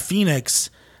 The Phoenix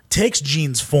takes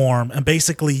Jean's form and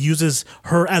basically uses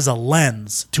her as a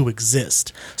lens to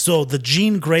exist. So the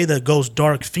Jean Grey that goes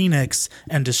Dark Phoenix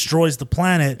and destroys the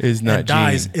planet is not and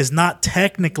dies Jean. is not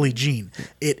technically Jean.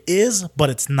 It is, but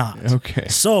it's not. Okay.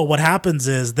 So what happens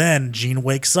is then Jean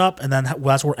wakes up, and then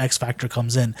that's where X Factor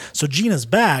comes in. So Jean is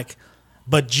back,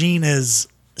 but Jean is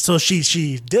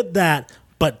she did that,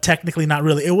 but technically not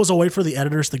really. It was a way for the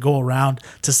editors to go around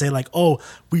to say like, oh,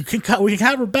 we can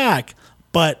have her back,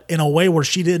 but in a way where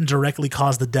she didn't directly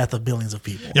cause the death of billions of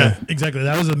people. Yeah, exactly.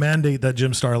 That was a mandate that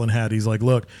Jim Starlin had. He's like,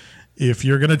 look, if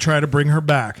you're going to try to bring her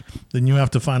back, then you have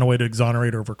to find a way to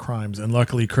exonerate her of her crimes. And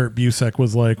luckily, Kurt Busiek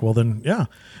was like, well, then, yeah.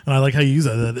 And I like how you use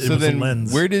that. It So was then a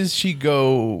lens. where does she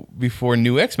go before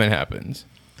New X-Men happens?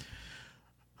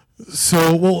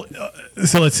 So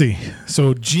let's see.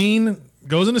 So Jean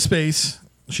goes into space.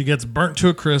 She gets burnt to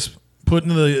a crisp, put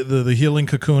into the healing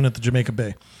cocoon at the Jamaica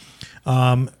Bay.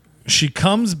 She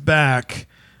comes back.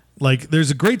 Like, there's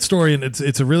a great story, and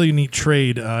it's a really neat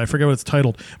trade. I forget what it's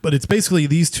titled, but it's basically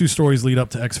these two stories lead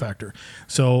up to X Factor.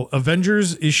 So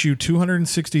Avengers issue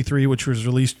 263, which was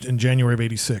released in January of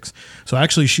 '86. So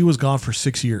actually, she was gone for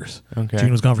 6 years. Okay.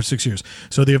 Jean was gone for 6 years.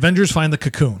 So the Avengers find the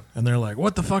cocoon, and they're like,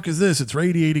 what the fuck is this? It's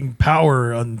radiating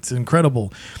power, and it's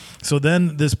incredible. So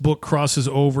then this book crosses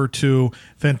over to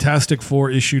Fantastic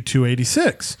Four issue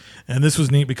 286. And this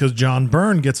was neat because John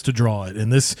Byrne gets to draw it.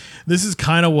 And this is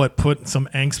kind of what put some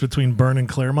angst between Byrne and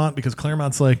Claremont, because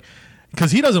Claremont's like,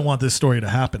 because he doesn't want this story to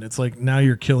happen. It's like, now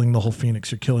you're killing the whole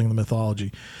Phoenix. You're killing the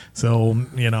mythology. So,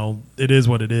 it is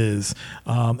what it is.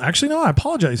 Actually, no, I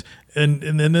apologize. And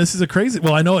then this is a crazy...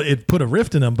 Well, I know it put a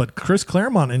rift in them, but Chris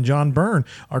Claremont and John Byrne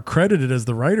are credited as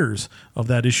the writers of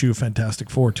that issue of Fantastic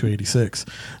Four 286.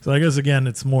 So I guess, again,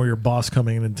 it's more your boss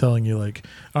coming in and telling you, like,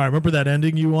 all right, remember that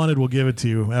ending you wanted? We'll give it to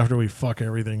you after we fuck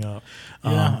everything up.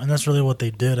 Yeah, and that's really what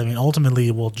they did. I mean, ultimately,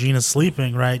 Jean is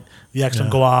sleeping, right? The X-Men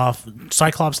go off.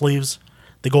 Cyclops leaves.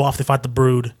 They go off. They fight the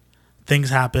Brood. Things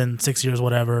happen. 6 years,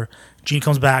 whatever. Jean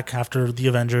comes back after the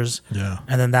Avengers. Yeah.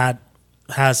 And then that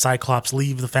has Cyclops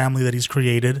leave the family that he's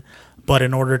created. But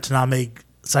in order to not make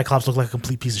Cyclops look like a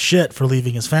complete piece of shit for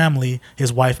leaving his family,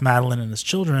 his wife, Madeline, and his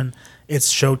children,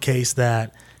 it's showcased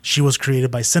that she was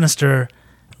created by Sinister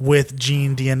with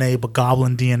Jean DNA, but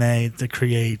Goblin DNA to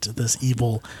create this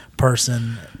evil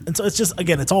person. And so it's just,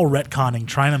 again, it's all retconning,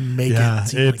 trying to make it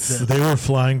seem like this. They were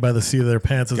flying by the seat of their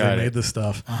pants as they made this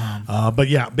stuff. But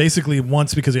yeah, basically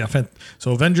once, because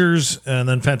so Avengers and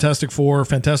then Fantastic Four,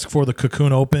 the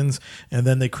cocoon opens, and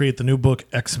then they create the new book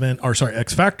X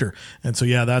Factor. And so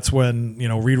yeah, that's when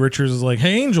Reed Richards is like,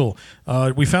 hey Angel,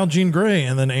 we found Jean Grey,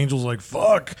 and then Angel's like,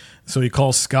 fuck. So he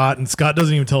calls Scott, and Scott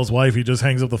doesn't even tell his wife. He just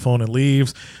hangs up the phone and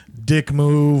leaves. Dick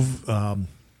move.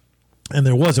 And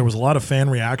there was a lot of fan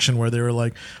reaction where they were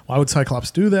like, why would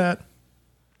Cyclops do that?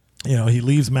 he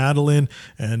leaves Madeline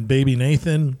and baby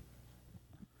Nathan.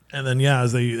 And then,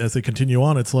 as they continue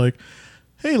on, it's like,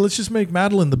 hey, let's just make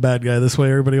Madeline the bad guy. This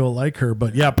way everybody will like her.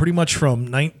 But yeah, pretty much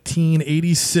from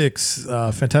 1986,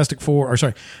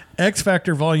 X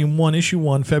Factor Volume 1, Issue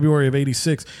 1, February of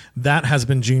 86, that has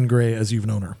been Jean Grey as you've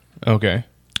known her. Okay.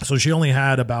 So she only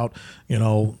had about,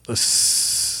 from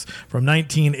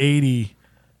 1980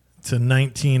 to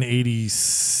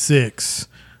 1986,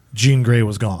 Jean Grey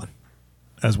was gone,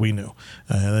 as we knew.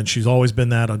 And then she's always been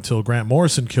that until Grant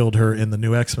Morrison killed her in the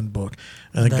new X-Men book.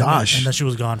 And then she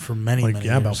was gone for many years.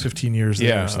 About 15 years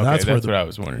there. So okay, that's what I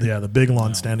was wondering. Yeah, the big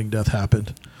standing death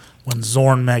happened. When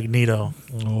Zorn Magneto.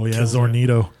 Oh, yeah,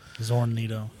 Zornito.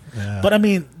 Yeah. But, I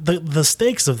mean, the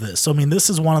stakes of this. So, I mean, this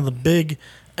is one of the big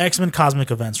X-Men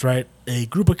cosmic events, right? A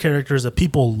group of characters that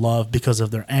people love because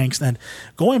of their angst. And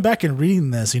going back and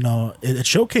reading this, it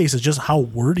showcases just how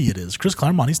wordy it is. Chris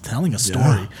Claremont, he's telling a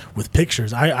story with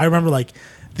pictures. I remember,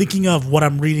 thinking of what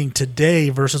I'm reading today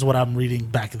versus what I'm reading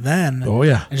back then. Oh,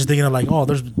 yeah. And just thinking of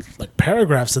there's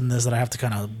paragraphs in this that I have to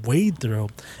kind of wade through.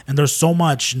 And there's so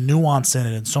much nuance in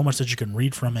it and so much that you can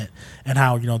read from it. And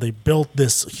how, they built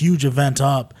this huge event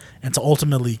up and to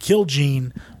ultimately kill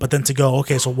Jean, but then to go,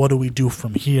 okay, so what do we do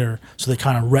from here? So they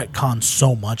kind of retcon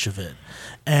so much of it.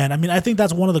 And I mean, I think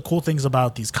that's one of the cool things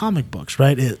about these comic books,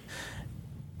 right?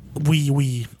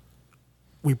 We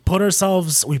paint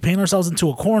ourselves into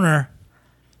a corner.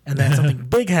 And then something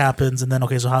big happens, and then,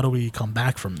 okay, so how do we come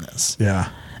back from this? Yeah.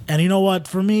 And you know what?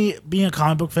 For me, being a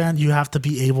comic book fan, you have to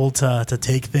be able to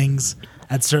take things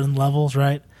at certain levels,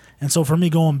 right? And so for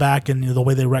me, going back and the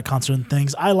way they retcon certain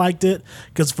things, I liked it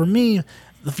because for me,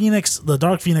 the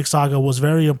Dark Phoenix saga was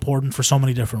very important for so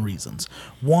many different reasons.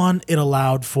 One, it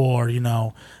allowed for,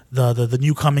 the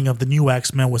new coming of the new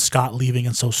X-Men with Scott leaving,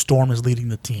 and so Storm is leading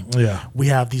the team. Yeah. We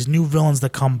have these new villains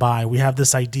that come by. We have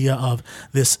this idea of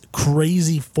this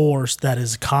crazy force that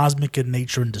is cosmic in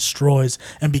nature and destroys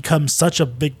and becomes such a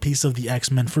big piece of the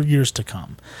X-Men for years to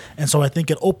come. And so I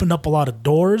think it opened up a lot of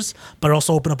doors, but it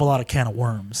also opened up a lot of can of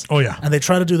worms. Oh, yeah. And they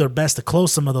try to do their best to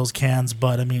close some of those cans,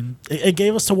 but I mean, it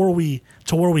gave us to where we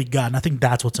got, and I think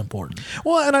that's what's important.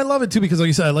 Well, and I love it too because, like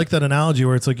you said, I like that analogy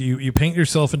where it's like you paint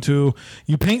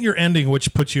your ending,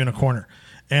 which puts you in a corner.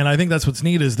 And I think that's what's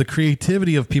neat is the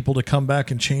creativity of people to come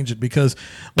back and change it. Because,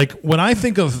 when I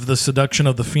think of the seduction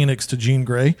of the Phoenix to Jean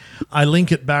Grey, I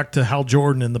link it back to Hal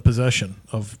Jordan in The Possession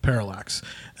of Parallax.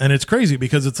 And it's crazy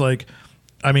because it's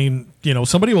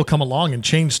somebody will come along and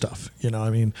change stuff.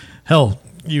 Hell,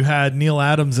 you had Neil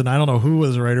Adams and I don't know who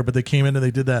was the writer, but they came in and they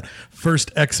did that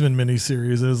first X-Men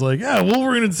miniseries. It was like,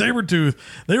 Wolverine and Sabretooth,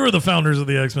 they were the founders of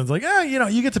the X-Men. It's like,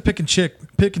 you get to pick and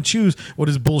choose what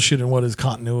is bullshit and what is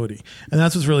continuity. And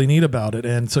that's what's really neat about it.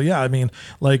 And so,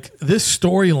 this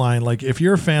storyline, if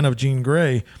you're a fan of Jean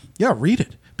Grey, read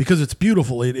it. Because it's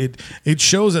beautiful. It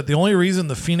shows that the only reason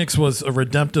the Phoenix was a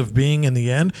redemptive being in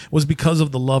the end was because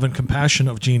of the love and compassion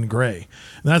of Jean Grey.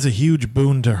 And that's a huge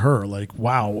boon to her.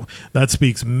 Wow, that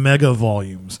speaks mega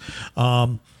volumes.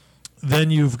 Then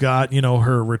you've got,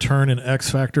 her return in X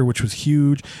Factor, which was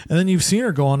huge. And then you've seen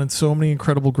her go on in so many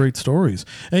incredible, great stories.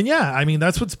 And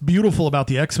that's what's beautiful about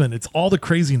the X-Men. It's all the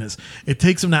craziness. It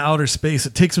takes them to outer space.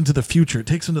 It takes them to the future. It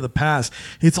takes them to the past.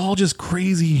 It's all just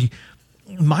crazy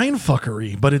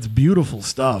mindfuckery, but it's beautiful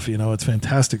stuff. It's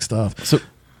fantastic stuff. So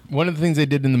one of the things they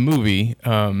did in the movie,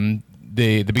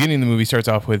 the beginning of the movie starts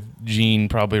off with Jean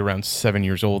probably around 7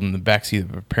 years old in the backseat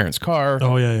of her parents' car.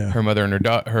 Oh yeah. Her mother and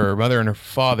her mother and her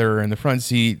father in the front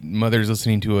seat. Mother's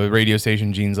listening to a radio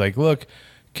station. Jean's like, "Look,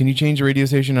 can you change the radio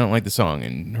station? I don't like the song."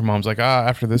 And her mom's like,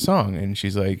 "After the song." And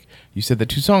she's like, "You said that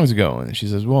 2 songs ago." And she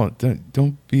says, "Well,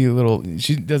 don't be a little."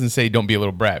 She doesn't say "don't be a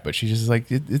little brat," but she's just like,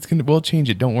 "We'll change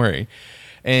it. Don't worry."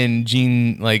 And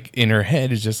Jean, in her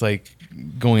head, is just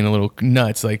going a little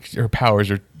nuts. Her powers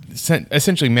are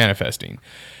essentially manifesting.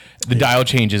 The dial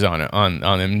changes on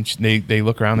them. They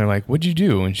look around. They're like, "What'd you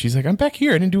do?" And she's like, "I'm back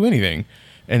here. I didn't do anything."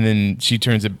 And then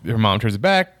her mom turns it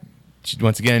back. She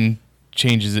once again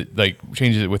changes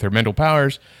it with her mental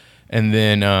powers. And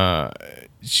then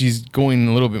she's going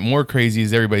a little bit more crazy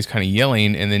as everybody's kind of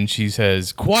yelling. And then she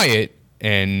says, "Quiet."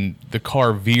 And the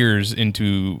car veers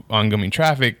into oncoming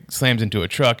traffic, slams into a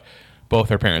truck. Both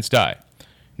her parents die.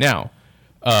 Now,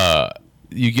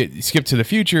 skip to the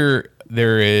future.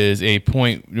 There is a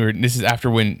point where this is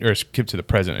skip to the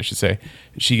present, I should say.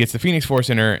 She gets the Phoenix Force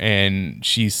in her, and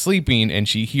she's sleeping, and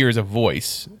she hears a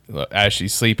voice as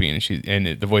she's sleeping,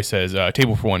 and the voice says,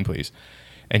 "Table for one, please."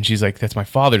 And she's like, "That's my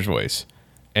father's voice."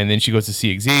 And then she goes to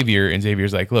see Xavier, and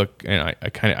Xavier's like, "Look, and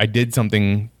I did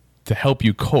something to help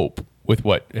you cope with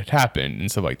what had happened,"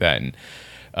 and stuff like that. And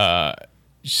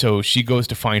so she goes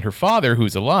to find her father,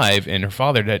 who's alive, and her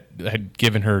father that had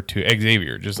given her to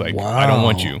Xavier, just like, I don't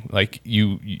want you. Like,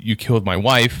 you killed my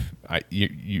wife.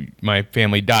 My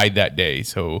family died that day,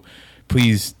 so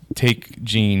please take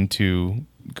Jean to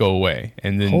go away.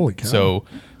 And then Holy cow.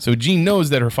 so Jean knows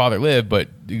that her father lived, but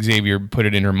Xavier put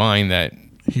it in her mind that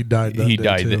He died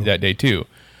that day too.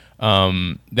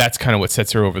 That's kind of what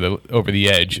sets her over the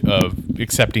edge of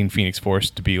accepting Phoenix Force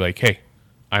to be like, hey,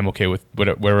 I'm okay with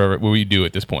whatever we do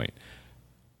at this point.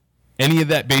 Any of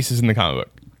that basis in the comic book?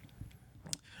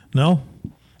 No.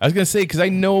 I was gonna say, because I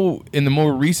know in the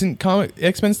more recent comic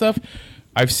X-Men stuff,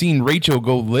 I've seen Rachel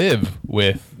go live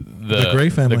with the Gray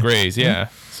family. the Grays, yeah.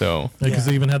 So Because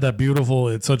they even had that beautiful,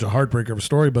 it's such a heartbreaker of a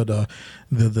story, but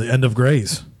the end of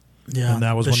Grays. Yeah, And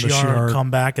that was the when the Shi'ar Shi'ar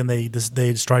come back and they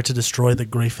try to destroy the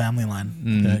Grey family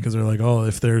line. Yeah, because they're like, oh,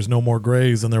 if there's no more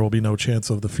Grays, then there will be no chance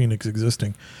of the Phoenix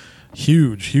existing.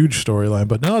 Huge storyline.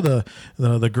 But no,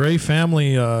 the Gray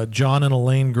family, John and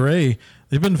Elaine Gray,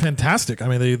 they've been fantastic. I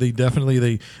mean, they definitely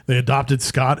they adopted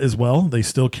Scott as well. They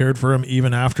still cared for him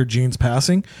even after Jean's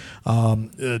passing.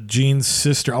 Jean's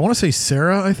sister, I want to say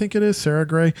Sarah, I think it is Sarah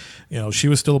Gray. You know, she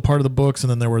was still a part of the books, and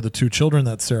then there were the 2 children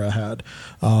that Sarah had.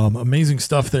 Amazing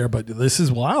stuff there. But this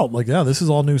is wild. Like, yeah, this is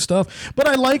all new stuff. But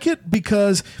I like it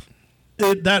because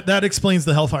that explains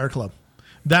the Hellfire Club.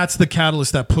 That's the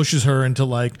catalyst that pushes her into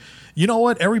like, you know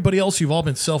what? Everybody else, you've all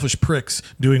been selfish pricks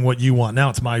doing what you want.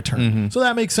 Now it's my turn. Mm-hmm. So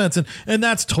that makes sense. And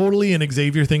that's totally an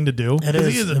Xavier thing to do. It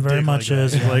is. It very much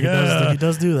is. He's Yeah, like, he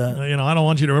does do that. you know, I don't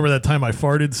want you to remember that time I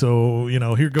farted. So, you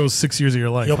know, here goes 6 years of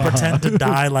your life. You'll pretend to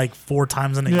die like 4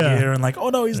 times in a Yeah. year and like, oh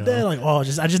no, he's dead. Like, oh, I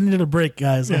just needed a break,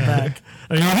 guys. I'm back.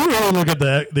 I mean, if you really look at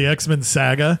the X-Men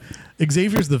saga,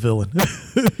 Xavier's the villain.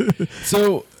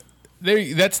 so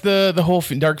that's the whole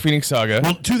Dark Phoenix saga.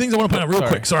 Well, 2 things I want to point out real Sorry.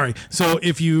 quick. Sorry. So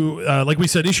if you, like we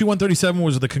said, issue 137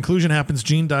 was the conclusion happens.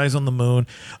 Jean dies on the moon.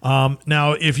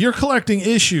 Now, if you're collecting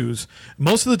issues,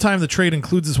 most of the time the trade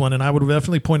includes this one, and I would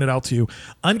definitely point it out to you.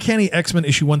 Uncanny X-Men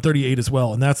issue 138 as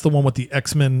well, and that's the one with the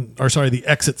the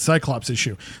Exit Cyclops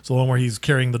issue. So the one where he's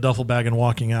carrying the duffel bag and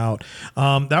walking out.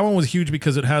 That one was huge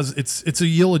because it's a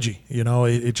eulogy. You know,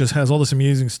 it just has all this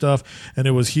amazing stuff, and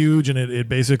it was huge, and it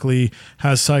basically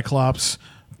has Cyclops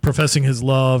professing his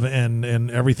love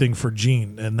and everything for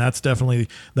Jean, and that's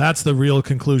the real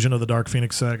conclusion of the Dark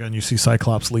Phoenix saga. And you see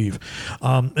Cyclops leave,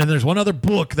 and there's one other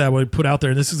book that I would put out there,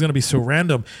 and this is going to be so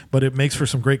random, but it makes for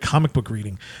some great comic book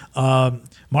reading.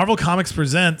 Marvel and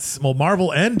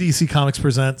DC Comics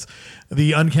presents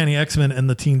the Uncanny X-Men and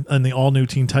the all new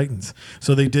Teen Titans.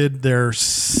 So they did their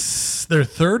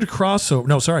 4th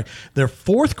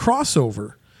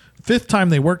crossover. 5th time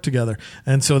they worked together.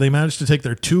 And so they managed to take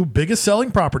their 2 biggest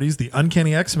selling properties, the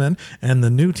Uncanny X-Men and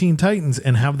the new Teen Titans,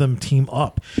 and have them team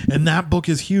up. And that book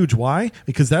is huge. Why?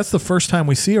 Because that's the first time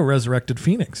we see a resurrected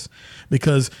Phoenix.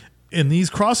 Because in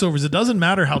these crossovers, it doesn't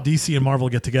matter how DC and Marvel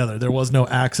get together. There was no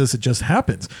Axis. It just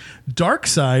happens.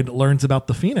 Darkseid learns about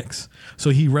the Phoenix. So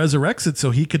he resurrects it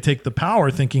so he could take the power,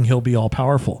 thinking he'll be all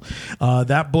powerful.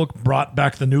 That book brought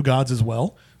back the New Gods as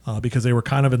well. Because they were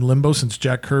kind of in limbo since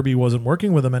Jack Kirby wasn't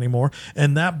working with them anymore.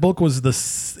 And that book was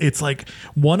it's like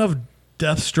one of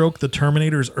Deathstroke, the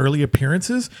Terminator's early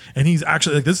appearances. And he's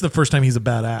actually, like, this is the first time he's a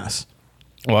badass.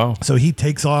 Wow. So he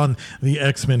takes on the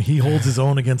X-Men. He holds his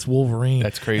own against Wolverine.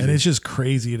 That's crazy. And it's just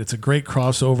crazy. And it's a great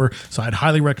crossover. So I'd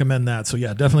highly recommend that. So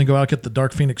yeah, definitely go out, get the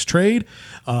Dark Phoenix trade.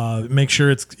 Make sure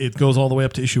it goes all the way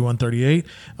up to issue 138.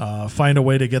 Find a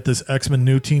way to get this X-Men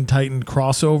New Teen Titan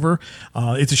crossover.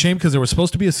 It's a shame because there was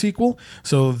supposed to be a sequel.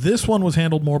 So this one was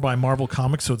handled more by Marvel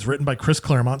Comics. So it's written by Chris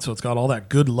Claremont. So it's got all that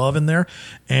good love in there.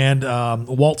 And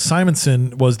Walt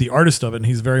Simonson was the artist of it. And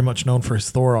he's very much known for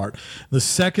his Thor art. The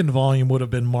second volume would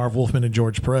have been Marv Wolfman and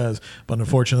George Perez, but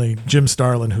unfortunately Jim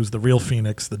Starlin, who's the real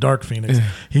Phoenix, the Dark Phoenix,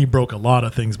 he broke a lot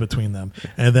of things between them.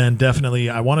 And then definitely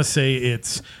I want to say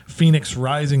it's Phoenix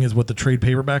Rising is what the trade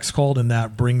paperback's called, and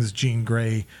that brings Jean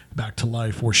Grey back to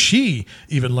life, where she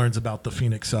even learns about the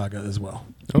Phoenix saga as well.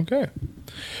 Okay.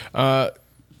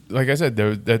 Like I said,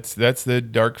 that's the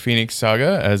Dark Phoenix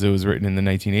saga as it was written in the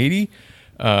 1980.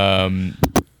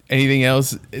 Anything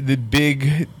else the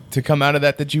big to come out of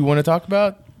that you want to talk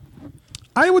about?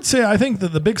 I would say I think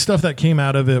that the big stuff that came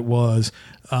out of it was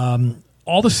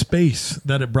all the space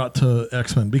that it brought to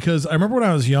X-Men. Because I remember when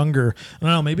I was younger, I don't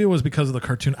know, maybe it was because of the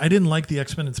cartoon, I didn't like the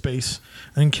X-Men in space.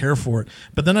 I didn't care for it.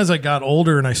 But then as I got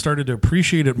older and I started to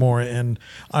appreciate it more, and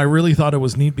I really thought it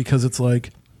was neat because it's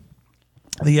like,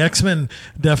 the X-Men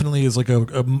definitely is like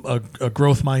a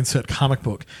growth mindset comic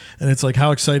book. And it's like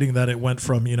how exciting that it went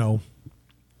from,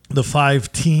 the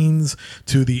 5 teens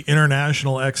to the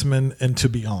international X-Men and to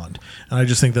beyond. And I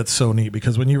just think that's so neat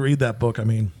because when you read that book, I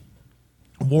mean,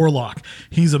 Warlock,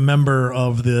 he's a member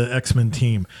of the X-Men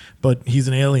team, but he's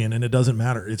an alien and it doesn't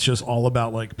matter. It's just all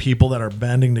about like people that are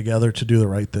banding together to do the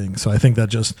right thing. So I think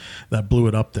that blew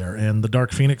it up there. And the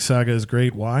Dark Phoenix saga is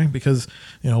great. Why? Because,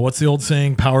 what's the old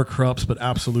saying? Power corrupts, but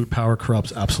absolute power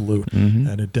corrupts absolute.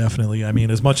 And it definitely, I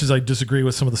mean, as much as I disagree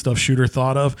with some of the stuff Shooter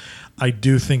thought of, I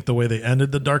do think the way they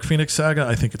ended the Dark Phoenix saga,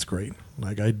 I think it's great.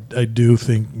 Like I do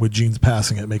think with Jean's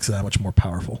passing, it makes it that much more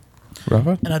powerful.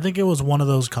 Rafa? And I think it was one of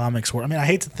those comics where, I mean, I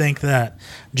hate to think that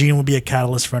Jean would be a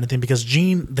catalyst for anything because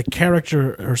Jean, the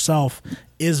character herself,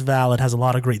 is valid, has a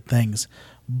lot of great things,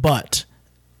 but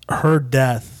her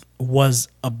death was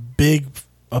a big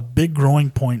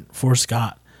growing point for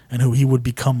Scott and who he would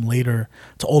become later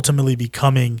to ultimately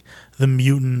becoming the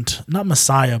mutant, not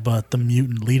messiah, but the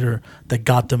mutant leader that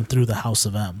got them through the House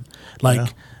of M.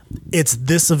 It's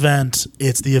this event.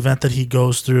 It's the event that he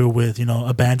goes through with,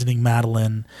 abandoning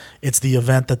Madeline. It's the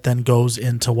event that then goes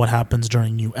into what happens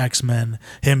during New X-Men,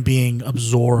 him being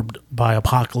absorbed by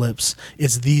Apocalypse.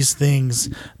 It's these things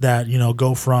that,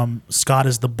 go from Scott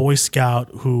as the Boy Scout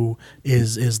who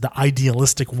is the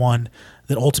idealistic one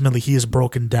that ultimately he is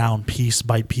broken down piece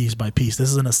by piece by piece. This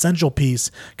is an essential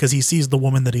piece because he sees the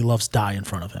woman that he loves die in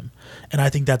front of him. And I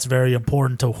think that's very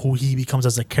important to who he becomes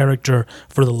as a character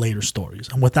for the later stories.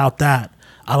 And without that,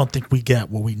 I don't think we get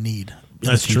what we need.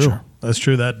 That's true. That's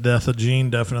true. That death of Jean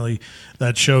definitely,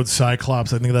 that showed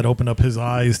Cyclops. I think that opened up his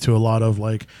eyes to a lot of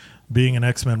like being an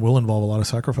X-Men will involve a lot of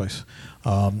sacrifice.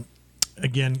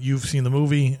 Again, you've seen the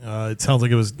movie. It sounds like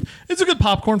it's a good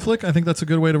popcorn flick. I think that's a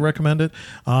good way to recommend it.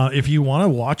 If you want to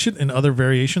watch it in other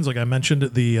variations, like I mentioned,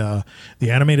 the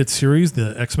animated series,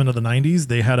 the X-Men of the 90s,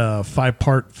 they had a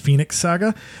 5-part Phoenix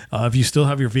saga. If you still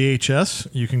have your VHS,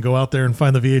 you can go out there and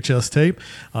find the VHS tape.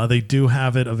 They do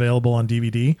have it available on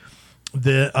DVD.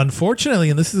 Unfortunately,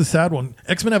 and this is a sad one,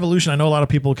 X-Men Evolution, I know a lot of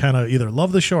people kind of either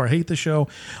love the show or hate the show.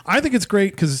 I think it's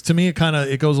great because to me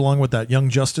it goes along with that Young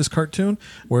Justice cartoon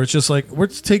where it's just like,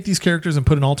 let's take these characters and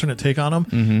put an alternate take on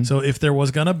them. So if there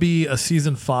was going to be a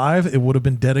season 5, it would have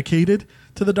been dedicated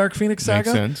to the Dark Phoenix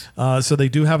saga. Makes sense. So they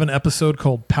do have an episode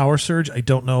called Power Surge. I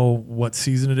don't know what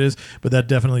season it is, but that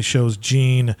definitely shows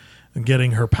Jean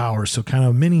getting her powers, so kind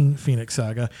of mini Phoenix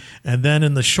saga. And then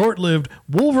in the short-lived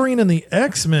Wolverine and the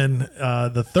X-Men,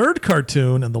 the third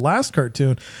cartoon and the last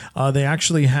cartoon, they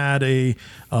actually had a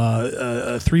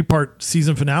 3-part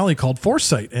season finale called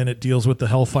Foresight, and it deals with the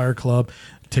Hellfire Club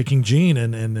taking Jean,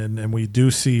 and we do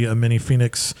see a mini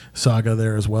Phoenix saga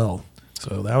there as well.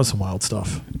 So that was some wild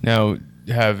stuff. Now,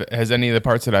 has any of the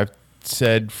parts that I've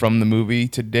said from the movie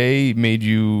today made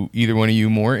you, either one of you,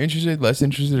 more interested, less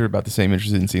interested, or about the same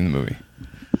interested in seeing the movie?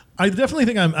 I definitely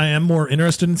think I am more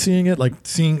interested in seeing it.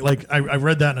 I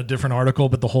read that in a different article,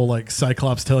 but the whole like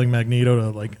Cyclops telling Magneto to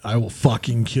like, I will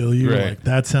fucking kill you. Right. Like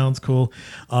that sounds cool.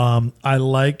 I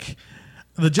like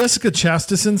the Jessica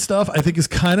Chastain stuff. I think is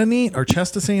kind of neat, or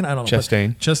Chastain. I don't know.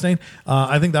 Chastain.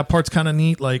 I think that part's kind of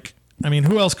neat. Like, I mean,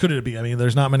 who else could it be? I mean,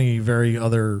 there's not many very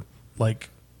other like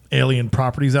alien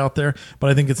properties out there, but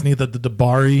I think it's neat that the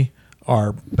Dabari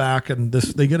are back and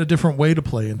they get a different way to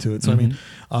play into it. So I mean,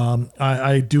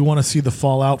 I do want to see the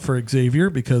fallout for Xavier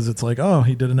because it's like, oh,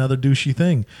 he did another douchey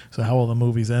thing. So how will the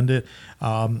movies end it?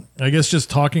 I guess just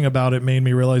talking about it made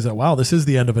me realize that, wow, this is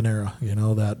the end of an era,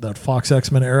 that Fox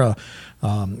X-Men era.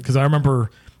 Because I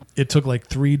remember it took like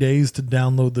 3 days to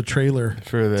download the trailer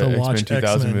for the to watch X-Men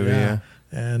 2000 X-Men, movie. Yeah.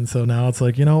 And so now it's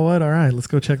like, you know what? All right, let's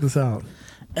go check this out.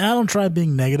 And I don't try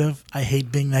being negative. I hate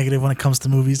being negative when it comes to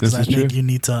movies because I think you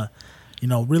need to,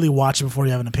 really watch it before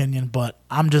you have an opinion. But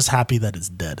I'm just happy that it's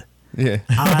dead. Yeah.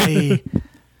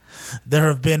 There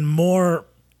have been more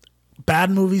bad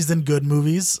movies than good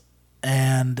movies,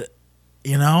 and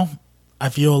I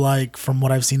feel like from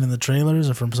what I've seen in the trailers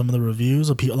and from some of the reviews,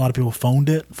 a lot of people phoned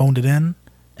it in,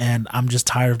 and I'm just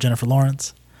tired of Jennifer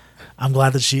Lawrence. I'm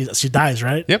glad that she dies,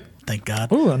 right? Yep. Thank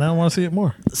God. Ooh, and I want to see it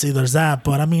more. See, there's that,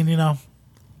 but I mean,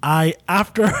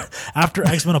 after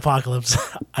X-Men Apocalypse,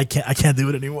 I can't do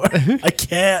it anymore. I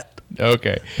can't.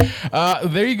 Okay.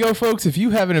 There you go, folks. If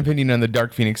you have an opinion on the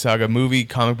Dark Phoenix Saga movie,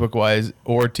 comic book wise,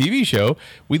 or TV show,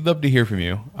 we'd love to hear from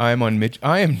you. I am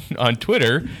on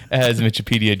Twitter as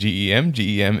Mitchipedia GEM.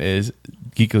 GEM is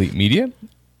Geek Elite Media.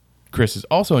 Chris is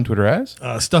also on Twitter as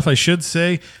Stuff I Should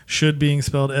Say, should being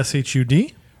spelled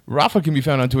SHUD. Rafa can be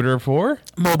found on Twitter for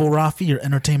Mobile Rafi, your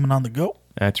entertainment on the go.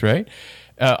 That's right.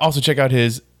 Also check out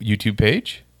his YouTube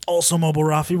page. Also Mobile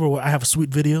Rafi, where I have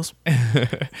sweet videos.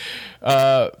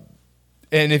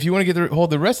 And if you want to get hold of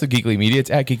the rest of Geek Elite Media, it's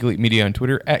at Geek Elite Media on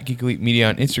Twitter, at Geek Elite Media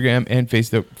on Instagram, and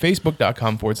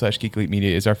Facebook.com/Geek Elite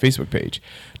Media is our Facebook page.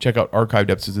 Check out archived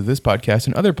episodes of this podcast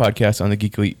and other podcasts on the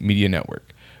Geek Elite Media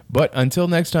Network. But until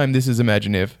next time, this is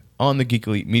Imagine If on the Geek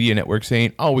Elite Media Network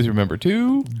saying, always remember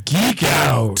to Geek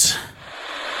out.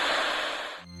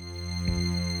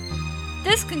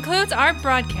 This concludes our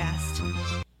broadcast.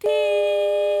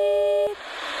 Beep.